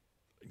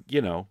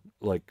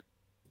 like,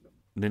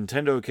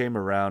 Nintendo came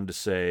around to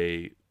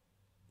say,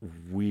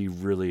 we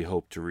really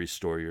hope to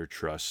restore your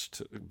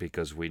trust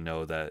because we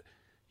know that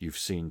you've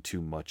seen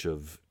too much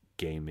of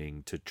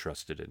gaming to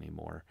trust it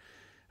anymore.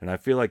 And I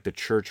feel like the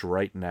church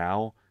right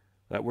now,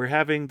 that we're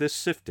having this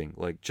sifting,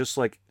 like just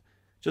like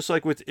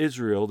with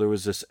Israel, there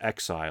was this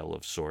exile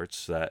of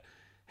sorts that,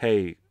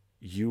 hey,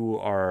 you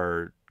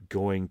are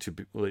going to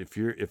be,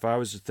 if I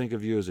was to think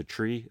of you as a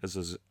tree,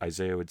 as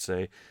Isaiah would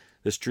say,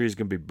 this tree is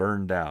going to be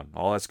burned down.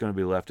 All that's going to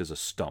be left is a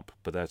stump,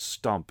 but that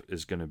stump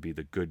is going to be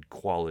the good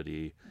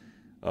quality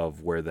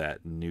of where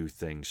that new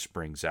thing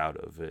springs out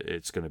of.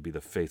 It's going to be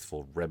the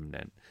faithful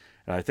remnant.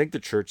 And I think the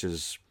church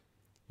is,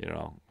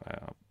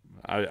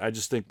 I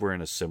just think we're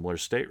in a similar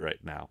state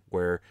right now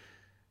where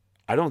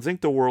I don't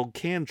think the world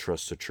can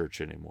trust the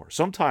church anymore.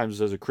 Sometimes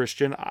as a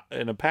Christian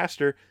and a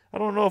pastor, I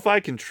don't know if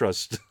I can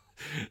trust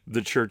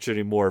the church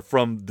anymore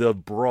from the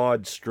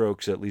broad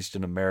strokes, at least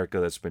in America,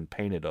 that's been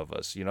painted of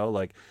us.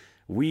 Like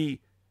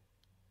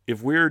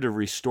if we're to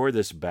restore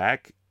this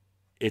back,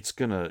 it's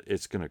gonna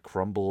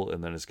crumble,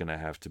 and then it's gonna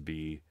have to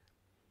be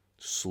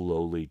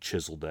slowly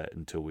chiseled at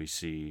until we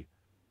see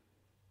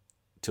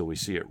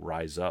it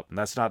rise up. And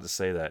that's not to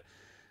say that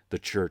the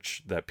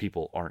church, that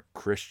people aren't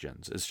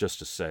Christians. It's just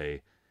to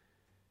say,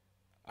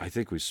 I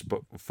think we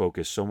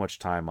focus so much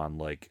time on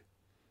like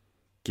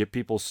get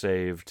people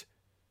saved,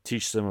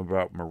 teach them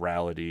about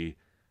morality,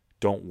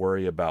 don't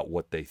worry about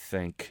what they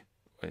think,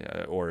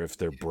 or if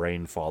their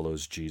brain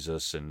follows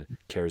Jesus and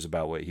cares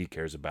about what he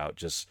cares about.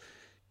 Just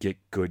get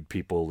good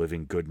people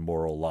living good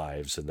moral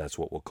lives, and that's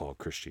what we'll call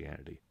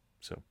Christianity.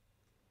 So,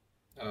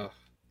 Oh,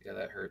 yeah,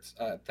 that hurts.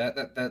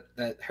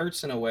 That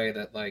hurts in a way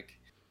that like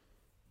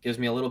gives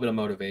me a little bit of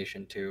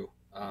motivation too,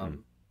 mm,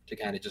 to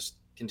kind of just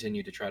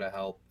continue to try to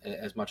help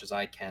as much as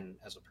I can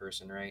as a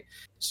person, right?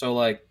 So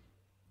like,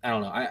 I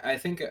don't know. I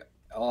think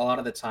a lot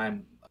of the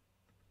time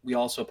we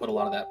also put a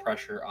lot of that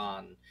pressure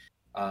on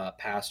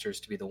pastors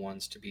to be the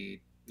ones to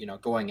be,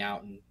 going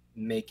out and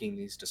making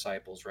these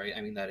disciples, right?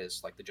 I mean, that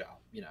is like the job.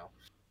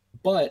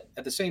 But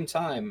at the same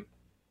time,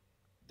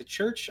 the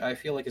church, I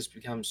feel like, has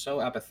become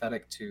so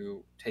apathetic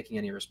to taking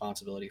any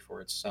responsibility for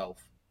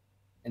itself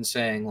and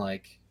saying,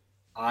 like,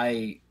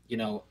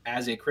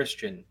 as a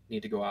Christian,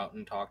 need to go out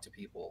and talk to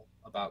people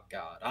about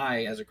God.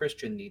 I, as a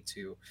Christian, need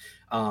to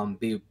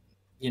be,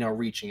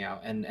 reaching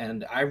out.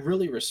 And I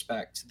really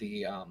respect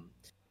the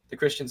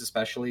Christians,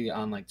 especially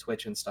on like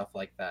Twitch and stuff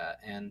like that,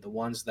 and the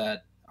ones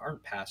that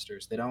aren't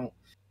pastors.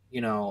 You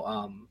know,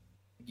 um,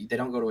 they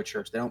don't go to a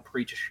church. They don't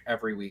preach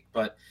every week,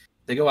 but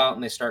They go out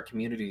and they start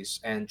communities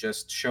and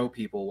just show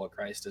people what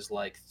Christ is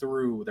like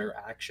through their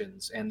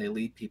actions, and they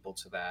lead people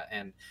to that.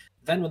 And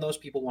then when those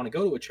people want to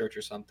go to a church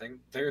or something,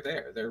 they're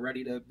there. They're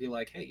ready to be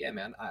like, hey, yeah,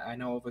 man, I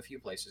know of a few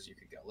places you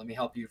could go. Let me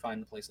help you find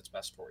the place that's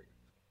best for you.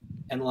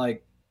 And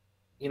like,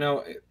 you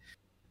know,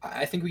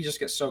 I think we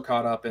just get so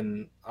caught up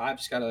in I've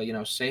just got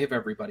to, save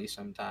everybody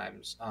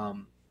sometimes,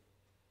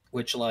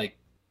 which like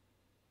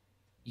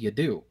you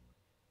do,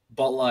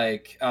 but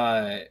like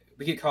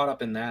we get caught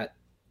up in that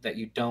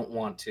you don't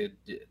want to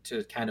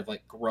kind of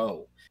like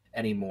grow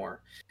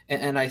anymore.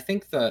 And I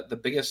think the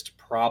biggest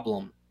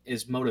problem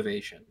is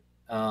motivation.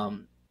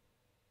 Um,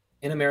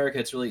 in America,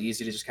 it's really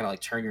easy to just kind of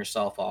like turn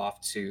yourself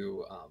off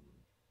to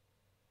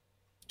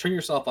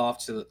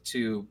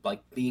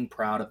like being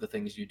proud of the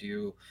things you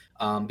do,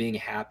 being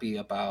happy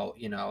about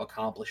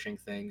accomplishing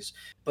things,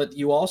 but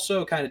you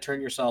also kind of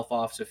turn yourself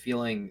off to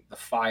feeling the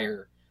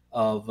fire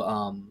of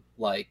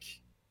like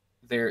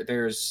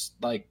there's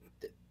like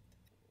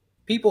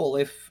people,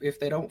 if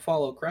they don't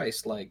follow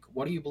Christ, like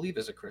what do you believe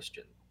as a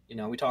Christian?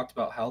 We talked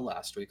about hell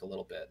last week a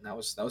little bit, and that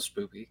was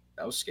spooky,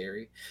 that was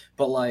scary,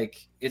 but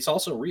like it's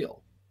also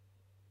real,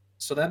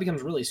 so that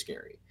becomes really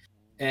scary.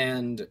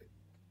 And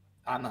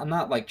I'm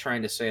not like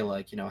trying to say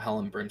like hell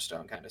and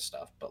brimstone kind of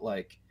stuff, but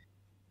like,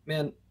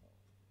 man,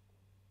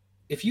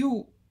 if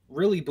you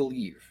really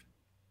believe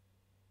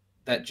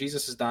that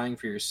Jesus is dying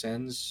for your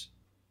sins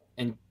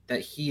and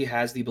that he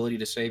has the ability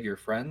to save your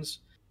friends,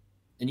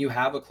 and you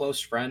have a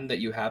close friend that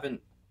you haven't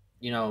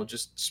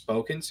just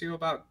spoken to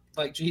about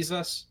like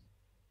Jesus,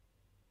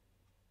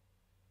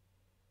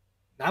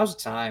 now's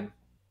the time,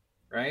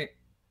 right?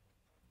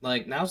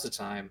 Like now's the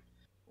time.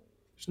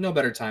 There's no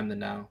better time than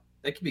now.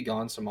 They could be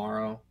gone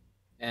tomorrow.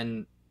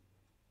 And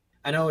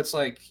I know it's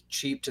like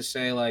cheap to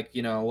say like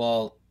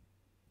well,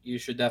 you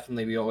should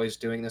definitely be always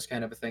doing this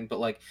kind of a thing, but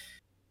like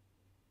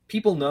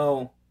people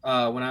know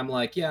when I'm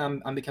like, yeah,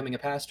 I'm becoming a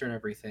pastor and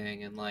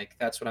everything, and like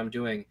that's what I'm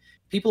doing.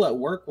 People at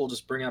work will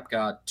just bring up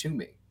God to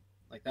me,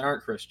 like that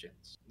aren't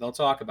Christians. They'll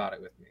talk about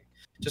it with me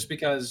just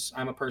because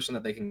I'm a person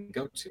that they can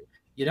go to.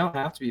 You don't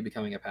have to be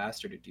becoming a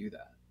pastor to do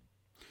that.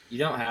 You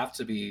don't have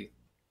to be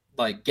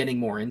like getting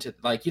more into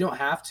like you don't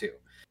have to.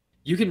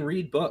 You can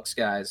read books,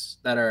 guys,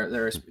 that are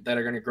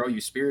going to grow you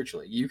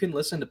spiritually. You can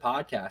listen to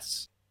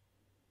podcasts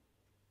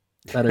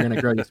that are going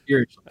to grow you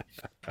spiritually.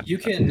 You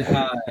can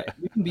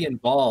be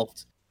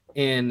involved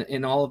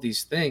in all of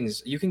these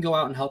things. You can go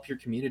out and help your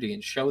community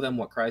and show them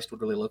what Christ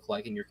would really look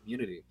like in your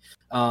community,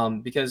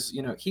 because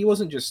he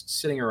wasn't just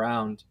sitting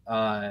around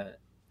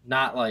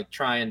not like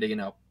trying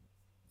to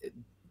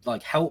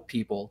like help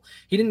people.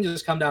 He didn't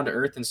just come down to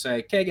earth and say,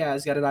 okay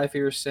guys, gotta die for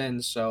your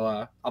sins,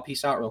 so I'll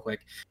peace out real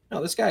quick.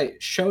 No, this guy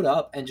showed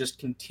up and just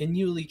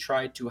continually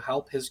tried to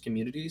help his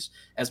communities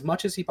as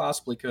much as he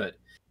possibly could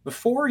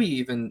before he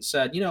even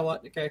said, you know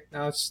what, okay,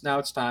 now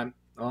it's time.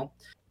 Well,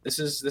 this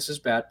is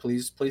bad,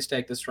 please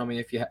take this from me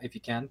if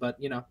you can, but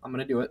I'm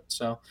gonna do it.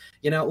 So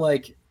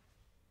like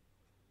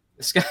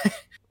this guy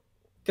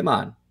come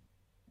on.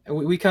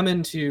 We come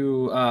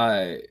into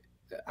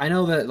I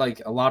know that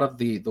like a lot of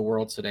the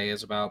world today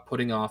is about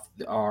putting off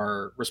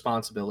our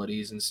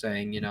responsibilities and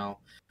saying,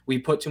 we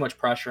put too much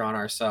pressure on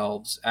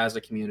ourselves as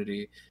a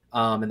community.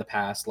 In the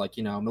past, like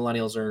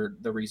millennials are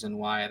the reason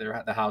why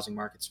the housing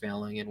market's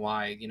failing, and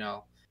why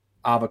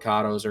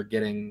avocados are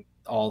getting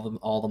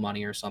all the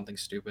money or something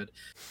stupid.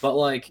 But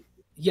like,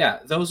 yeah,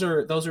 those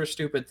are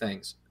stupid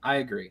things. I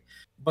agree.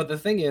 But the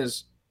thing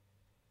is,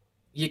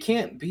 you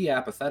can't be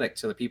apathetic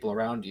to the people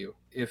around you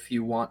if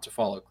you want to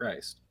follow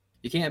Christ.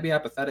 You can't be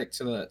apathetic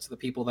to the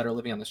people that are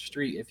living on the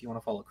street if you want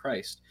to follow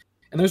Christ.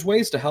 And there's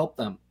ways to help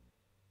them.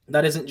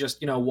 That isn't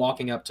just,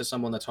 walking up to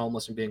someone that's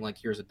homeless and being like,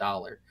 here's a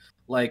dollar.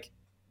 Like,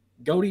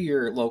 go to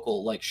your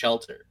local like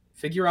shelter.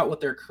 Figure out what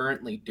they're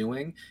currently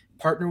doing.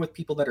 Partner with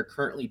people that are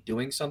currently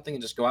doing something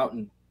and just go out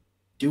and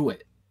do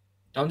it.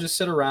 Don't just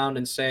sit around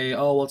and say,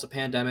 "Oh, well, it's a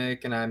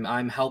pandemic, and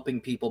I'm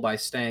helping people by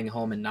staying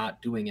home and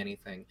not doing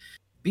anything."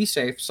 Be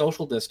safe,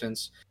 social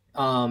distance,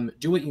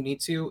 do what you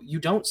need to. You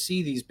don't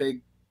see these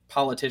big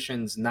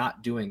politicians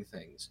not doing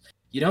things.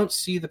 You don't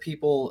see the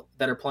people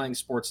that are playing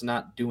sports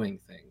not doing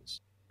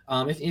things.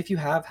 If you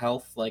have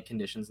health like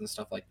conditions and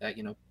stuff like that,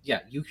 yeah,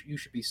 you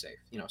should be safe.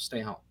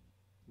 Stay home,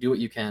 do what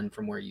you can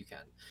from where you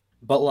can.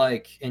 But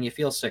like, and you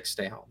feel sick,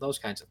 stay home. Those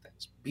kinds of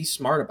things. Be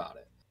smart about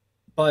it.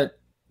 But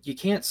you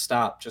can't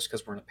stop just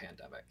because we're in a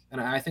pandemic. And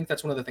I think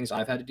that's one of the things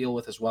I've had to deal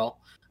with as well.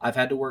 I've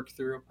had to work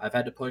through, I've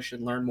had to push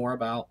and learn more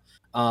about,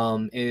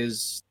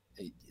 is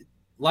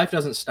life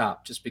doesn't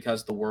stop just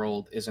because the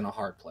world is in a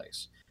hard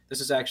place.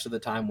 This is actually the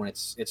time when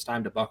it's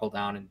time to buckle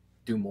down and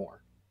do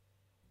more,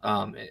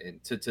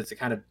 and to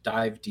kind of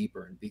dive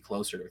deeper and be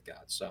closer to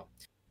God. So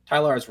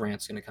Tyler's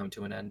rant's going to come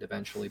to an end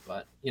eventually,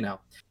 but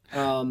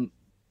um,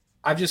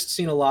 I've just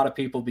seen a lot of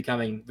people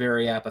becoming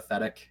very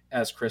apathetic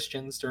as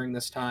Christians during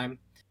this time.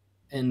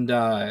 And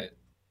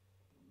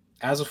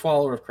as a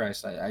follower of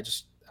Christ, I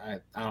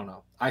don't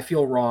know. I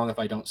feel wrong if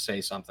I don't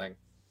say something.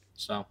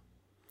 So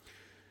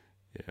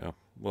Yeah.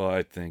 Well,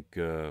 I think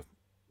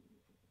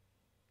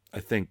I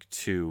think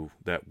too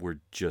that we're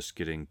just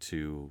getting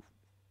to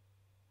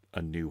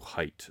a new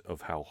height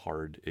of how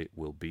hard it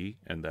will be,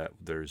 and that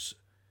there's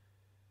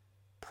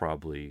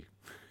probably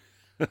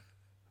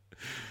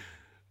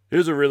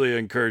here's a really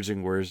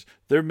encouraging words.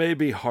 There may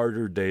be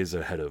harder days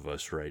ahead of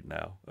us right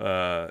now,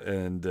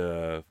 and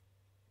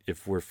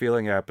if we're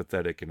feeling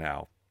apathetic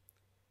now,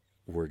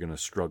 we're gonna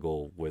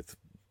struggle with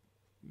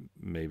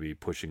maybe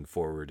pushing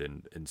forward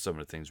in some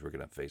of the things we're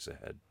gonna face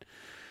ahead.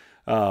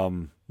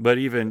 But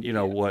even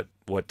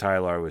what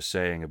Tyler was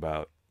saying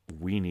about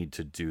we need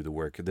to do the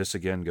work. This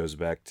again goes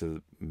back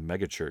to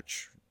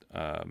megachurch.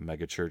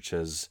 Megachurch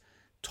has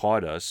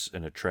taught us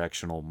an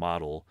attractional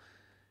model.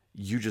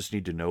 You just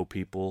need to know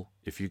people.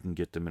 If you can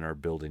get them in our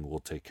building, we'll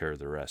take care of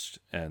the rest.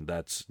 And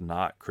that's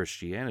not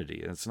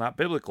Christianity. And it's not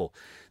biblical.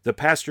 The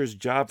pastor's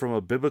job from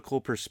a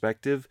biblical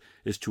perspective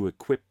is to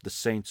equip the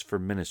saints for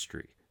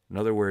ministry. In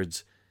other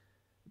words,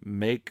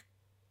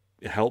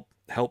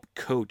 help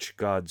coach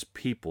God's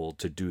people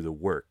to do the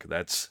work.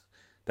 That's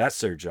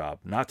their job,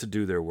 not to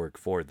do their work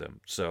for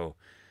them. So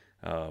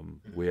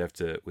we have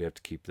to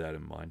keep that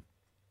in mind.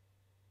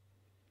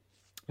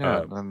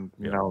 Yeah, and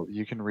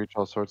you can reach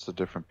all sorts of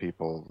different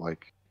people,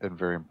 like in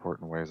very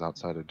important ways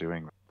outside of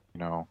doing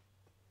that.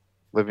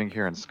 Living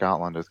here in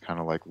Scotland is kind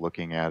of like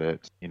looking at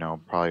it,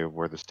 probably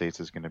where the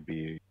States is going to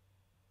be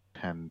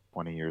 10,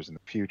 20 years in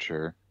the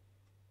future,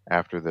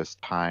 after this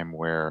time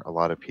where a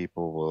lot of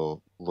people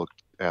will look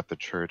at the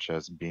church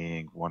as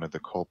being one of the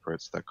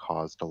culprits that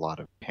caused a lot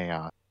of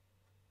chaos,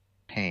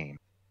 pain.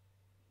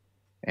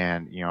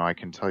 And, I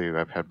can tell you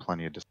I've had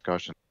plenty of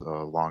discussions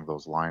along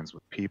those lines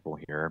with people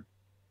here.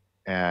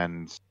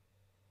 And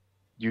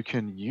you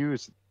can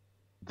use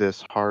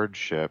this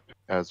hardship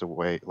as a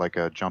way, like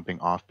a jumping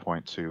off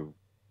point to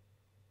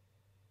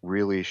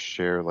really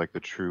share like the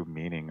true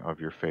meaning of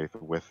your faith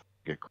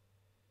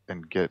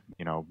and get,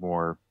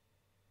 more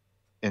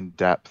in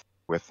depth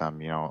with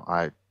them.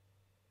 A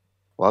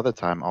lot of the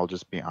time I'll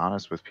just be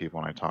honest with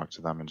people when I talk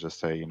to them and just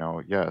say,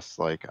 yes,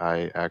 like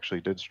I actually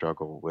did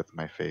struggle with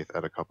my faith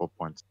at a couple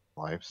points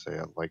in life, say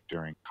like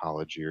during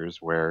college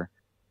years where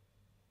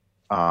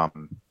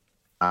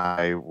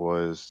I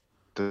was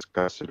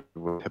disgusted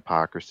with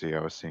hypocrisy I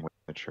was seeing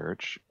within the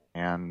church,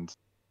 and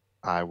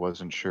I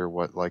wasn't sure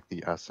what like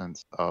the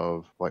essence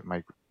of like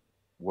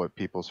what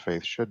people's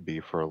faith should be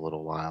for a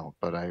little while,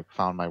 but I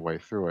found my way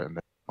through it and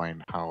then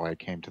explained how I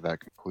came to that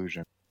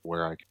conclusion,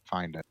 where I could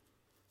find it.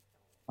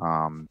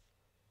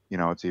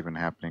 It's even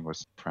happening with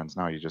some friends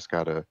now. You just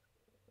gotta,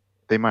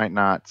 they might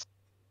not,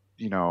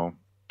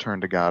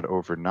 turn to God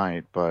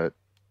overnight, but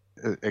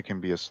it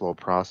can be a slow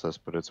process,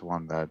 but it's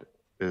one that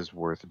is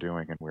worth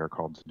doing and we are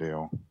called to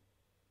do.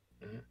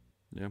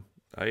 Yeah.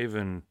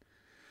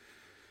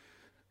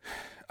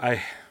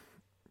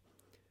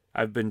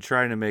 I've been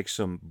trying to make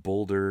some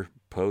bolder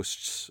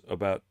posts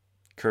about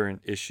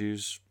current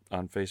issues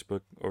on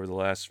Facebook over the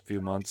last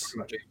few months.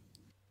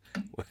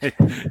 You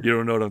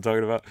don't know what I'm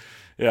talking about?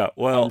 Yeah.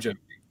 Well,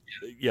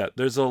 yeah,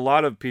 there's a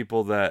lot of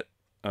people that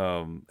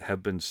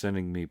have been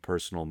sending me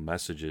personal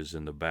messages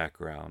in the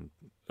background,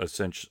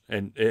 essentially,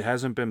 and it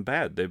hasn't been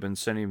bad. They've been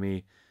sending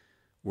me,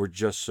 we're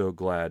just so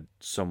glad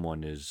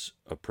someone is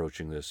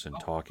approaching this and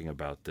talking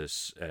about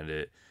this, and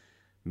it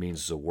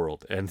means the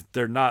world. And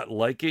they're not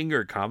liking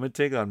or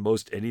commenting on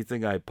most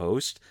anything I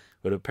post,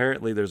 but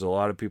apparently there's a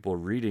lot of people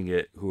reading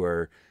it who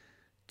are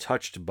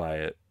touched by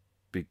it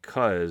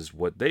because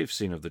what they've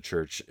seen of the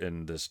church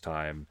in this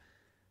time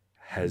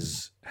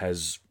has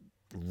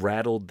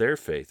rattled their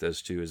faith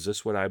as to, is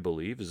this what I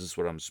believe? Is this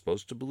what I'm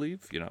supposed to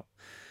believe?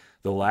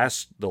 The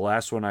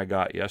last one I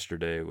got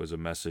yesterday was a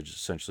message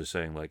essentially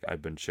saying, like,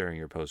 I've been sharing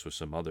your post with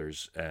some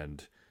others,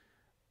 and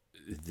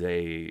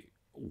they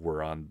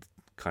were on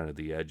kind of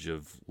the edge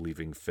of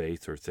leaving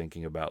faith or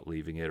thinking about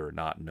leaving it or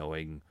not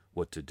knowing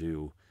what to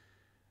do,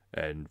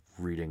 and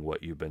reading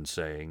what you've been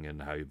saying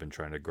and how you've been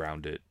trying to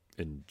ground it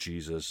in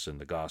Jesus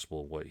and the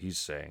gospel, what he's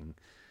saying,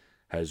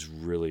 has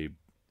really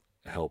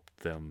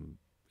helped them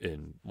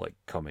in like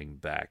coming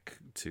back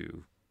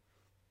to,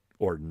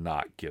 or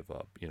not give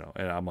up,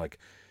 and I'm like,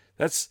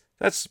 that's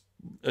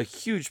a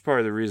huge part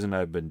of the reason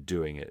I've been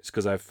doing it. It's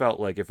because I felt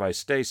like if I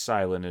stay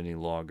silent any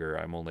longer,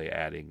 I'm only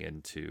adding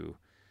into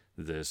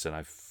this, and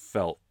I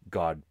felt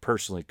God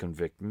personally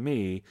convict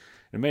me.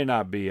 It may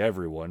not be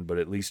everyone, but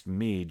at least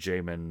me,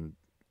 Jamin,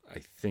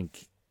 I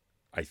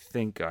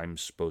think I'm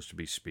supposed to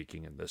be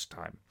speaking in this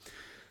time.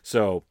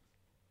 So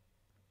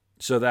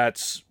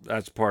that's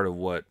part of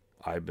what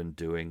I've been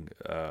doing,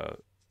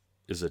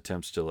 is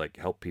attempts to like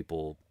help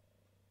people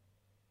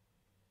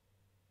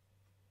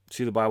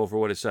see the Bible for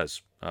what it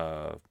says.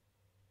 And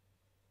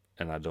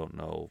I don't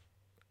know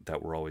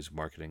that we're always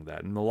marketing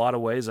that. In a lot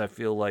of ways, I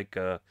feel like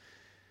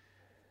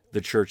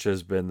the church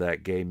has been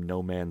that game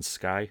No Man's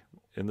Sky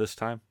in this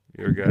time.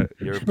 You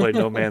ever played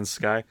No Man's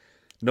Sky?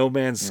 No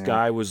Man's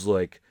Sky was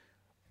like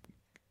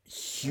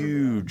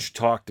huge,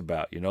 talked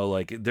about.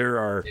 Like there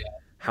are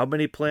how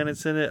many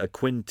planets in it?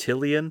 18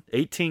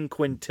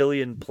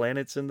 quintillion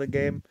planets in the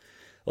game.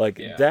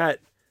 Like that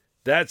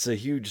That's a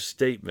huge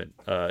statement.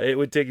 It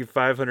would take you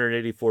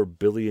 584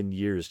 billion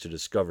years to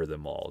discover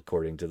them all,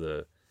 according to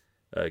the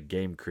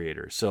game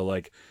creator. So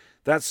like,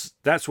 that's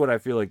what I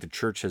feel like the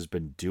church has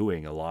been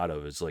doing a lot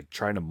of, is like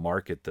trying to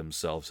market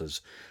themselves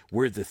as,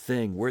 we're the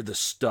thing, we're the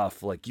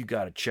stuff. Like, you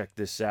got to check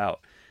this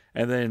out.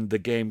 And then the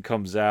game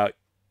comes out,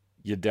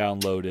 you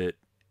download it,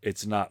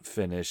 it's not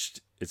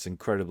finished, it's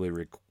incredibly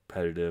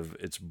repetitive,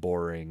 it's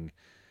boring,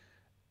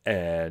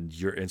 and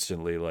you're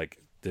instantly like,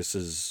 this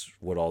is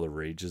what all the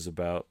rage is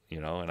about,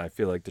 And I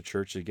feel like the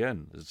church,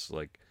 again, is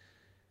like,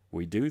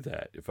 we do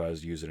that. If I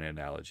was using an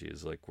analogy,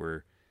 is like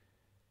we're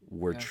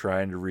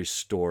trying to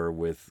restore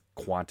with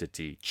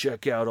quantity.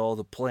 Check out all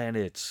the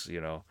planets,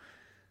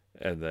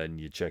 and then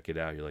you check it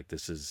out, you're like,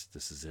 this is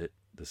it,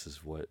 this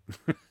is what.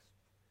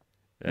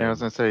 Yeah, I was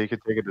gonna say you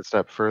could take it a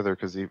step further,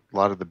 because a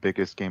lot of the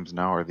biggest games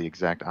now are the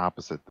exact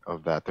opposite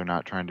of that. They're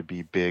not trying to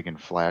be big and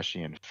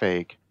flashy and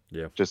fake.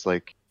 Yeah. Just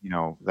like,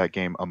 that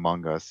game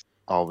Among Us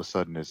all of a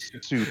sudden is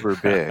super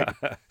big,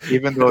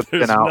 even though it's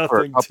been out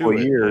for a couple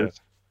of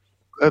years.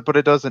 Yeah. But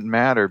it doesn't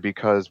matter,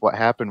 because what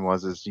happened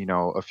was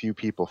a few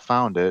people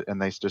found it and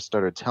they just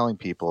started telling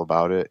people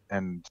about it,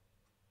 and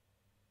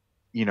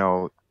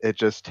it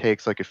just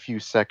takes like a few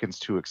seconds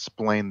to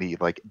explain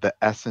the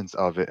essence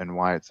of it and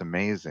why it's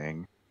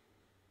amazing.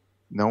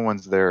 No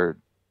one's there,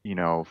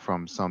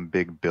 from some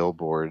big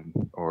billboard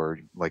or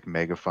like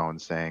megaphone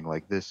saying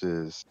like, this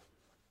is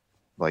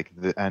like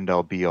the end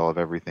all be all of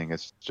everything.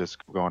 It's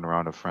just going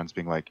around to friends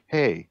being like,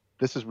 hey,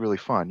 this is really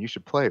fun, you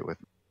should play it with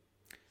me.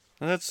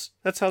 And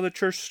that's how the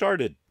church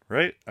started,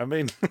 right? I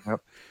mean,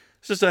 Yep.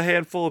 It's just a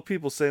handful of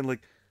people saying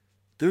like,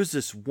 there's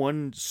this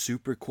one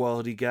super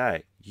quality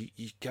guy,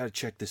 you gotta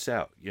check this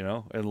out,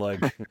 and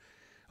like,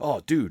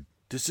 oh dude,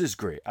 this is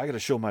great, I gotta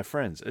show my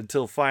friends,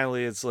 until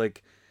finally it's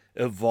like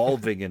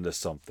evolving into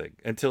something,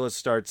 until it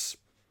starts,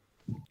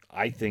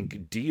 I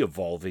think,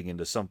 de-evolving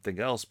into something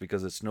else,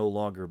 because it's no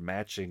longer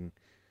matching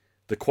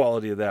the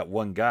quality of that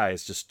one guy.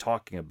 It's just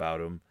talking about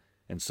him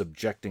and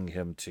subjecting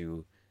him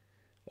to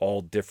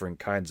all different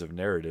kinds of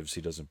narratives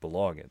he doesn't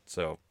belong in.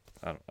 So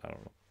I don't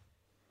know.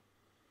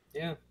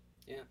 Yeah.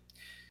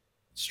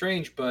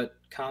 Strange, but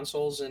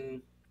consoles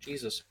and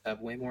Jesus have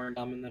way more in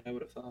common than I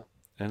would have thought.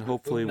 And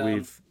hopefully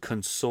we've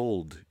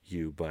consoled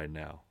you by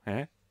now.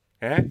 Eh?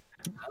 Eh?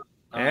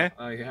 Eh?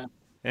 Oh, yeah.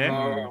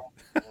 Eh?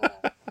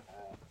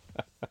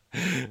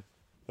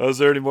 Is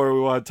there any more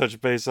we want to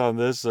touch base on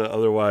this?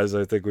 Otherwise,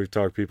 I think we've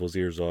talked people's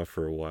ears off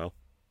for a while.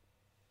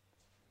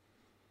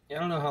 Yeah, I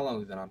don't know how long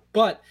we've been on,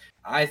 but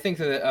I think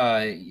that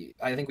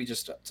I think we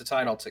just, to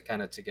tie it all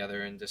kind of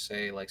together and to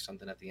say like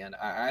something at the end.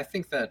 I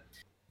think that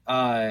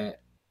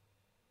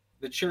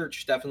the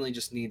church definitely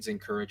just needs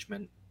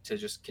encouragement to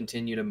just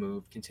continue to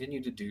move,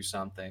 continue to do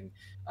something,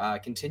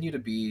 continue to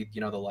be,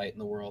 the light in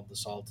the world, the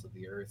salt of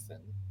the earth,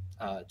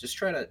 and just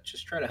try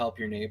to help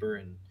your neighbor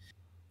and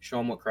show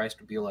them what Christ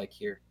would be like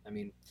here. I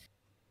mean,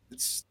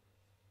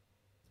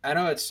 I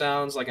know it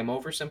sounds like I'm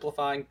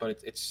oversimplifying,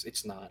 but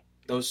it's not.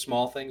 Those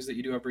small things that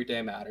you do every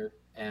day matter,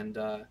 and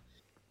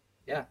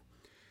yeah.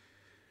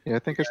 Yeah, I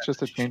think it's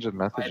just a change of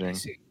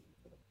messaging.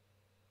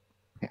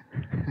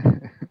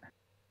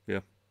 Yeah.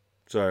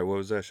 Sorry, what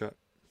was that, Shot?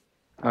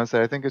 I would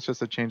say I think it's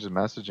just a change of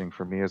messaging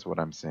for me, is what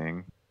I'm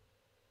seeing.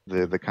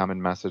 The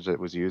common message that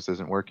was used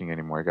isn't working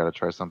anymore. You got to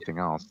try something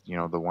else.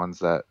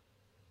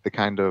 The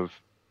kind of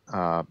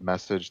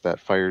message that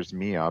fires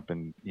me up,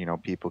 and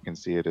people can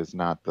see it, is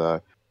not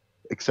the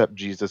accept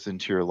Jesus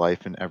into your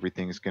life and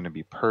everything's going to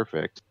be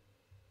perfect.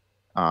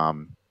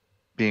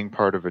 Being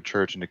part of a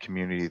church and a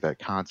community that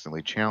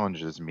constantly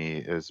challenges me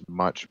is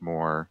much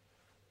more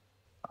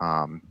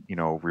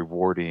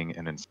rewarding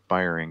and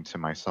inspiring to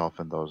myself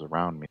and those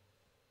around me.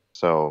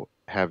 So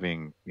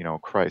having,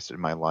 Christ in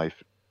my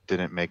life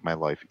didn't make my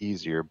life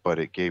easier, but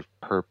it gave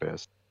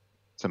purpose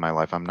to my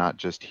life. I'm not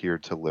just here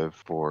to live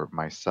for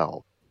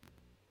myself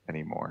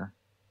anymore.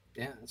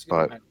 Yeah, that's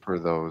good. But for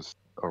those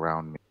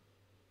around me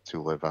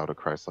to live out a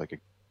Christ-like,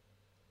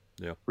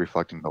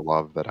 reflecting the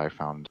love that I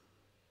found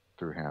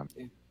through him.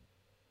 Yeah.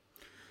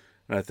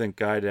 And I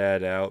think I'd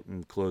add out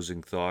in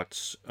closing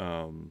thoughts,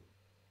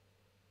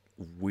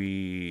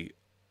 we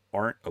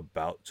aren't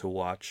about to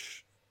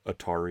watch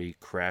Atari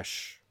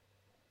crash.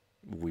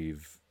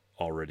 We've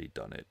already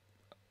done it.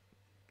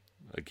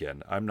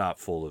 Again, I'm not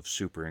full of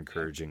super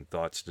encouraging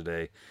thoughts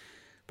today,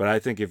 but I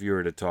think if you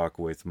were to talk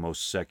with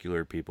most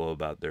secular people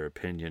about their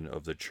opinion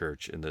of the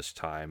church in this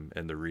time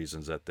and the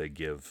reasons that they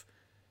give,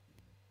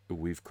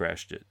 we've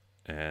crashed it.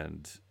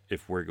 And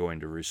if we're going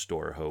to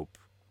restore hope,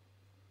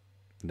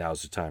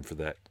 now's the time for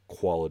that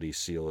quality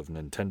seal of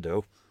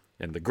Nintendo,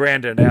 and the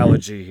grand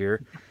analogy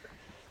here,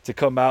 to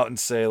come out and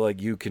say,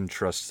 like, you can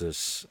trust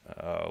this.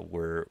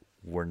 We're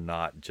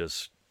not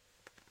just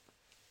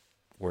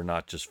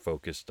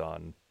focused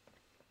on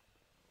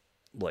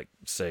like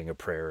saying a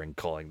prayer and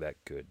calling that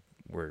good.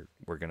 We're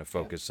going to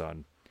focus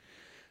on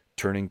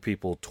turning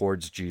people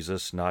towards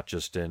Jesus, not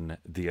just in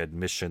the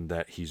admission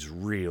that he's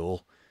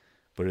real,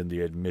 but in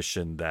the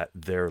admission that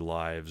their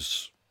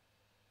lives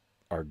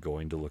are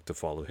going to look to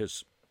follow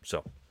his.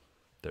 So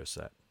there's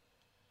that.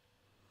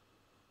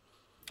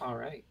 All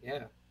right,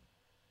 yeah.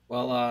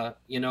 Well,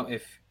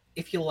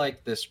 if you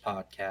like this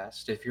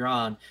podcast, if you're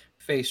on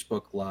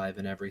Facebook Live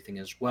and everything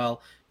as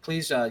well,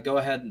 please go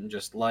ahead and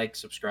just like,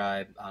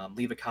 subscribe,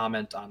 leave a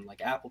comment on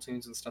like Apple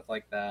Tunes and stuff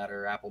like that,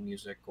 or Apple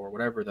Music, or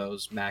whatever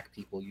those Mac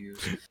people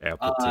use.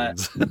 Apple Uh,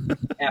 Tunes.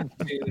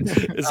 Apple Tunes.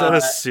 Is that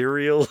a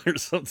cereal or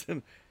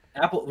something?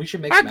 Apple. We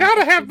should make. I Some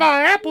gotta Apple have Tunes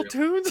my Apple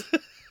cereal. Tunes.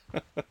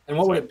 And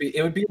what would it be?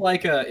 It would be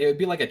like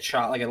a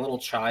child, like a little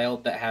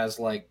child that has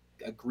like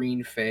a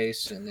green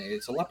face, and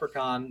it's a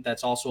leprechaun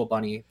that's also a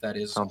bunny that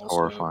is Sounds also.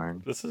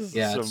 horrifying. This is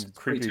Yeah, some it's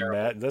pretty creepy terrible.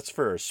 Matt. That's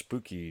for a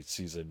spooky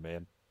season,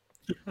 man.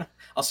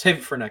 I'll save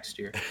it for next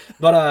year.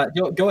 But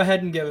go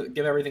ahead and give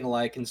everything a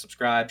like and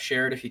subscribe.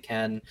 Share it if you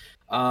can.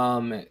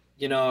 And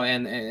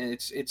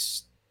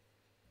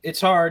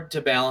it's hard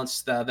to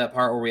balance that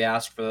part where we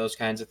ask for those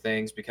kinds of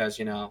things because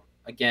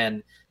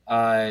again,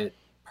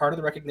 part of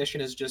the recognition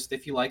is just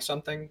if you like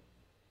something,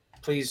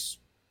 please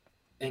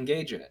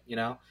engage in it.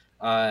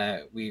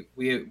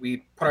 We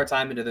put our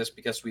time into this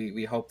because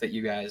we hope that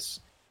you guys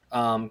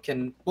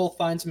can both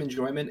find some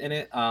enjoyment in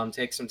it,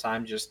 take some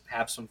time, just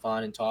have some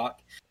fun and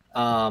talk,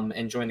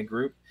 and join the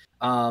group.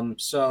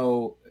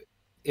 So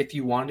if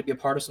you wanted to be a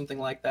part of something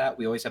like that,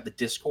 we always have the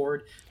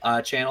Discord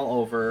channel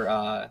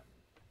over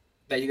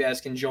that you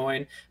guys can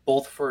join,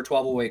 both for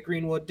 1208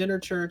 Greenwood, Dinner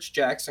Church,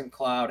 Jackson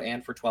Cloud,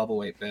 and for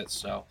 1208 Bits.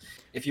 So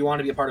if you want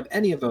to be a part of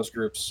any of those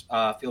groups,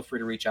 feel free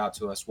to reach out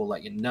to us. We'll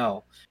let you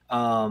know.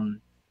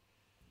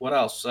 What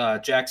else?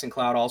 Jackson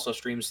Cloud also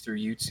streams through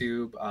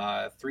YouTube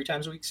 3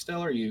 times a week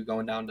still, or are you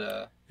going down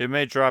to... It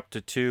may drop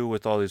to 2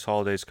 with all these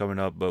holidays coming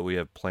up, but we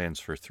have plans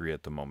for 3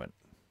 at the moment.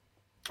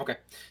 Okay,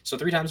 so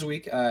 3 times a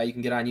week, you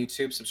can get on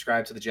YouTube,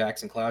 subscribe to the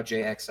Jackson Cloud,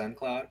 JXN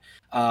Cloud,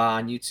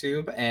 on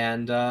YouTube,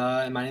 and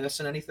am I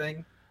missing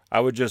anything?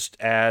 I would just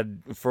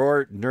add,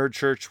 for Nerd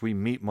Church, we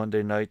meet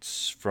Monday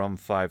nights from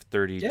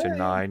 5:30 to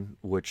 9,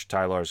 which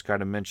Tyler's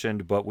kind of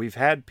mentioned, but we've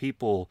had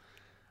people,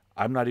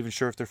 I'm not even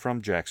sure if they're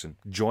from Jackson,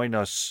 join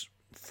us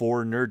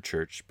for Nerd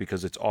Church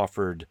because it's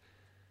offered.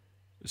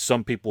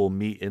 Some people will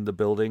meet in the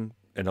building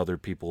and other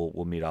people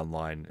will meet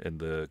online in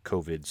the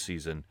COVID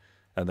season.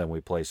 And then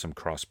we play some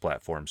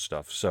cross-platform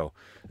stuff. So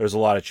there's a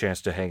lot of chance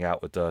to hang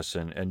out with us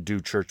and do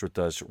church with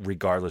us,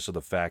 regardless of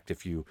the fact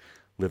if you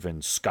live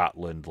in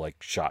Scotland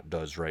like Shot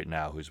does right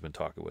now, who's been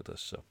talking with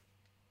us. So,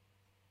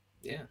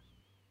 yeah.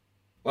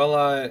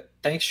 Well,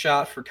 thanks,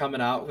 Shot, for coming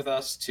out with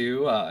us,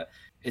 too.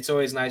 It's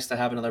always nice to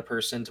have another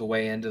person to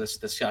weigh into this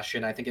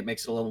discussion. I think it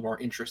makes it a little more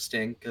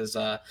interesting because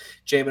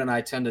Jamin and I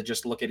tend to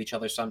just look at each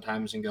other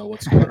sometimes and go,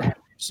 what's going on?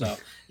 So, I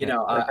Thanks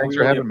for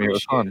really having me. It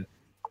was appreciate fun. it.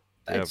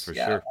 Thanks. Yeah, for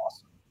sure.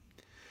 Awesome.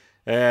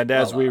 And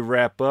as we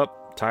wrap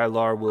up,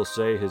 Tyler will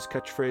say his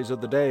catchphrase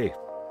of the day.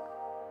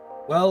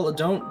 Well,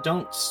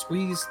 don't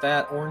squeeze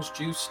that orange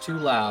juice too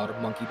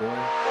loud, monkey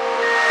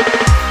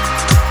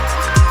boy.